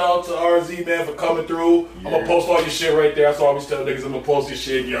 man. Shout out to RZ, man, for coming through. Yeah. I'm gonna post all your shit right there. That's all I always tell niggas. I'm gonna post your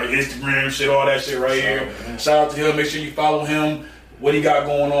shit, your Instagram shit, all that shit right here. Man. Shout out to him. Make sure you follow him. What he got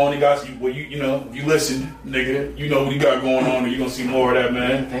going on? He got you. Well, you know, if you listen, nigga, you know what he got going on, and you gonna see more of that,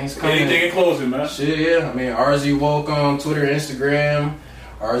 man. Thanks for coming. Anything in closing, man? Shit, yeah. I mean, RZ Woke on Twitter, Instagram.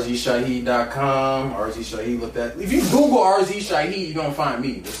 RZShaheed.com, RZ Shaheed. Look that. If you Google RZ Shaheed, you're gonna find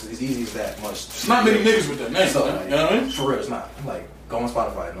me. It's easy as that much. It's not many niggas with that name, so, you know what I mean? For real, it's not. Like, go on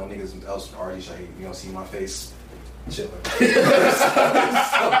Spotify. No niggas else RZ Shaheed. You gonna see my face chilling.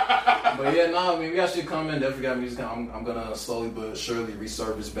 But yeah, no, I mean, we got shit coming. Definitely got music coming. I'm gonna slowly but surely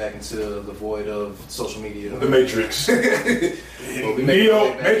resurface back into the void of social media. The Matrix.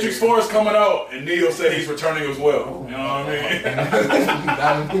 Neo, Matrix 4 is coming out, and Neo said he's returning as well. You know what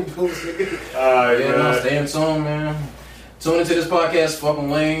I mean? No, stay in tune, man. Tune into this podcast, fucking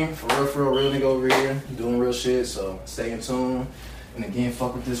Wayne. For real nigga over here. Doing real shit, so stay in tune. And again,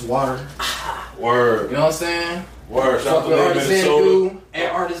 fuck with this water. Word. You know what I'm saying? Word. Fuck with Artisandu,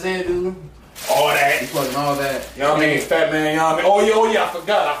 at Artisandu. All that. You fucking all that. You know what I mean? Fat man, you know what I mean? Oh yeah, I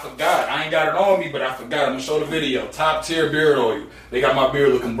forgot. I ain't got it on me, but I forgot. I'm gonna show the video. Top tier beard oil. They got my beard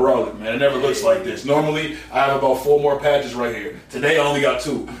looking brolic, man. It never looks like this. Normally, I have about 4 more patches right here. Today, I only got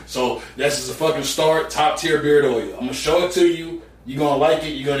 2. So, this is a fucking start. Top tier beard oil. I'm gonna show it to you. You're gonna like it.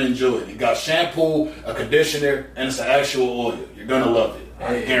 You're gonna enjoy it. It got shampoo, a conditioner, and it's an actual oil. You're gonna love it.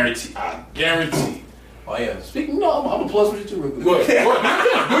 I guarantee. Oh yeah. Speaking, I'm a plus with you too, real quick. Go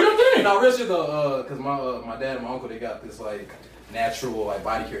ahead. Do your thing. No, real shit though, cause my dad and my uncle, they got this like natural like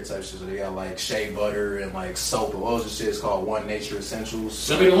body care type shit. So they got like shea butter and like soap and all this shit. It's called One Nature Essentials.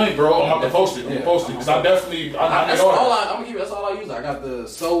 Send me the link, bro. I'm gonna post it. Because I definitely. That's all I use. I got the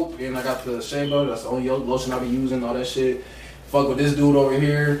soap and I got the shea butter. That's the only lotion I be using. All that shit. Fuck with this dude over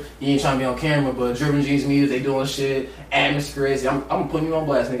here. He ain't trying to be on camera, but Driven Jeans Media, they doing shit. Atmosphere crazy. I'm putting you on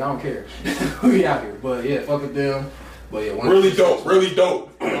blast, nigga. I don't care. We out here. But yeah, fuck with them. But yeah, really dope. You know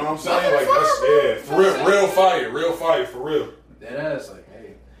what I'm saying? Like that's for real fire, for real. That ass, like,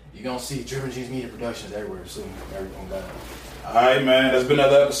 hey, you gonna see Driven Jeans Media Productions everywhere soon. Everything back. All right, man. That's been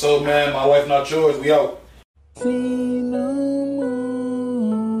another episode, man. My life, not yours. We out.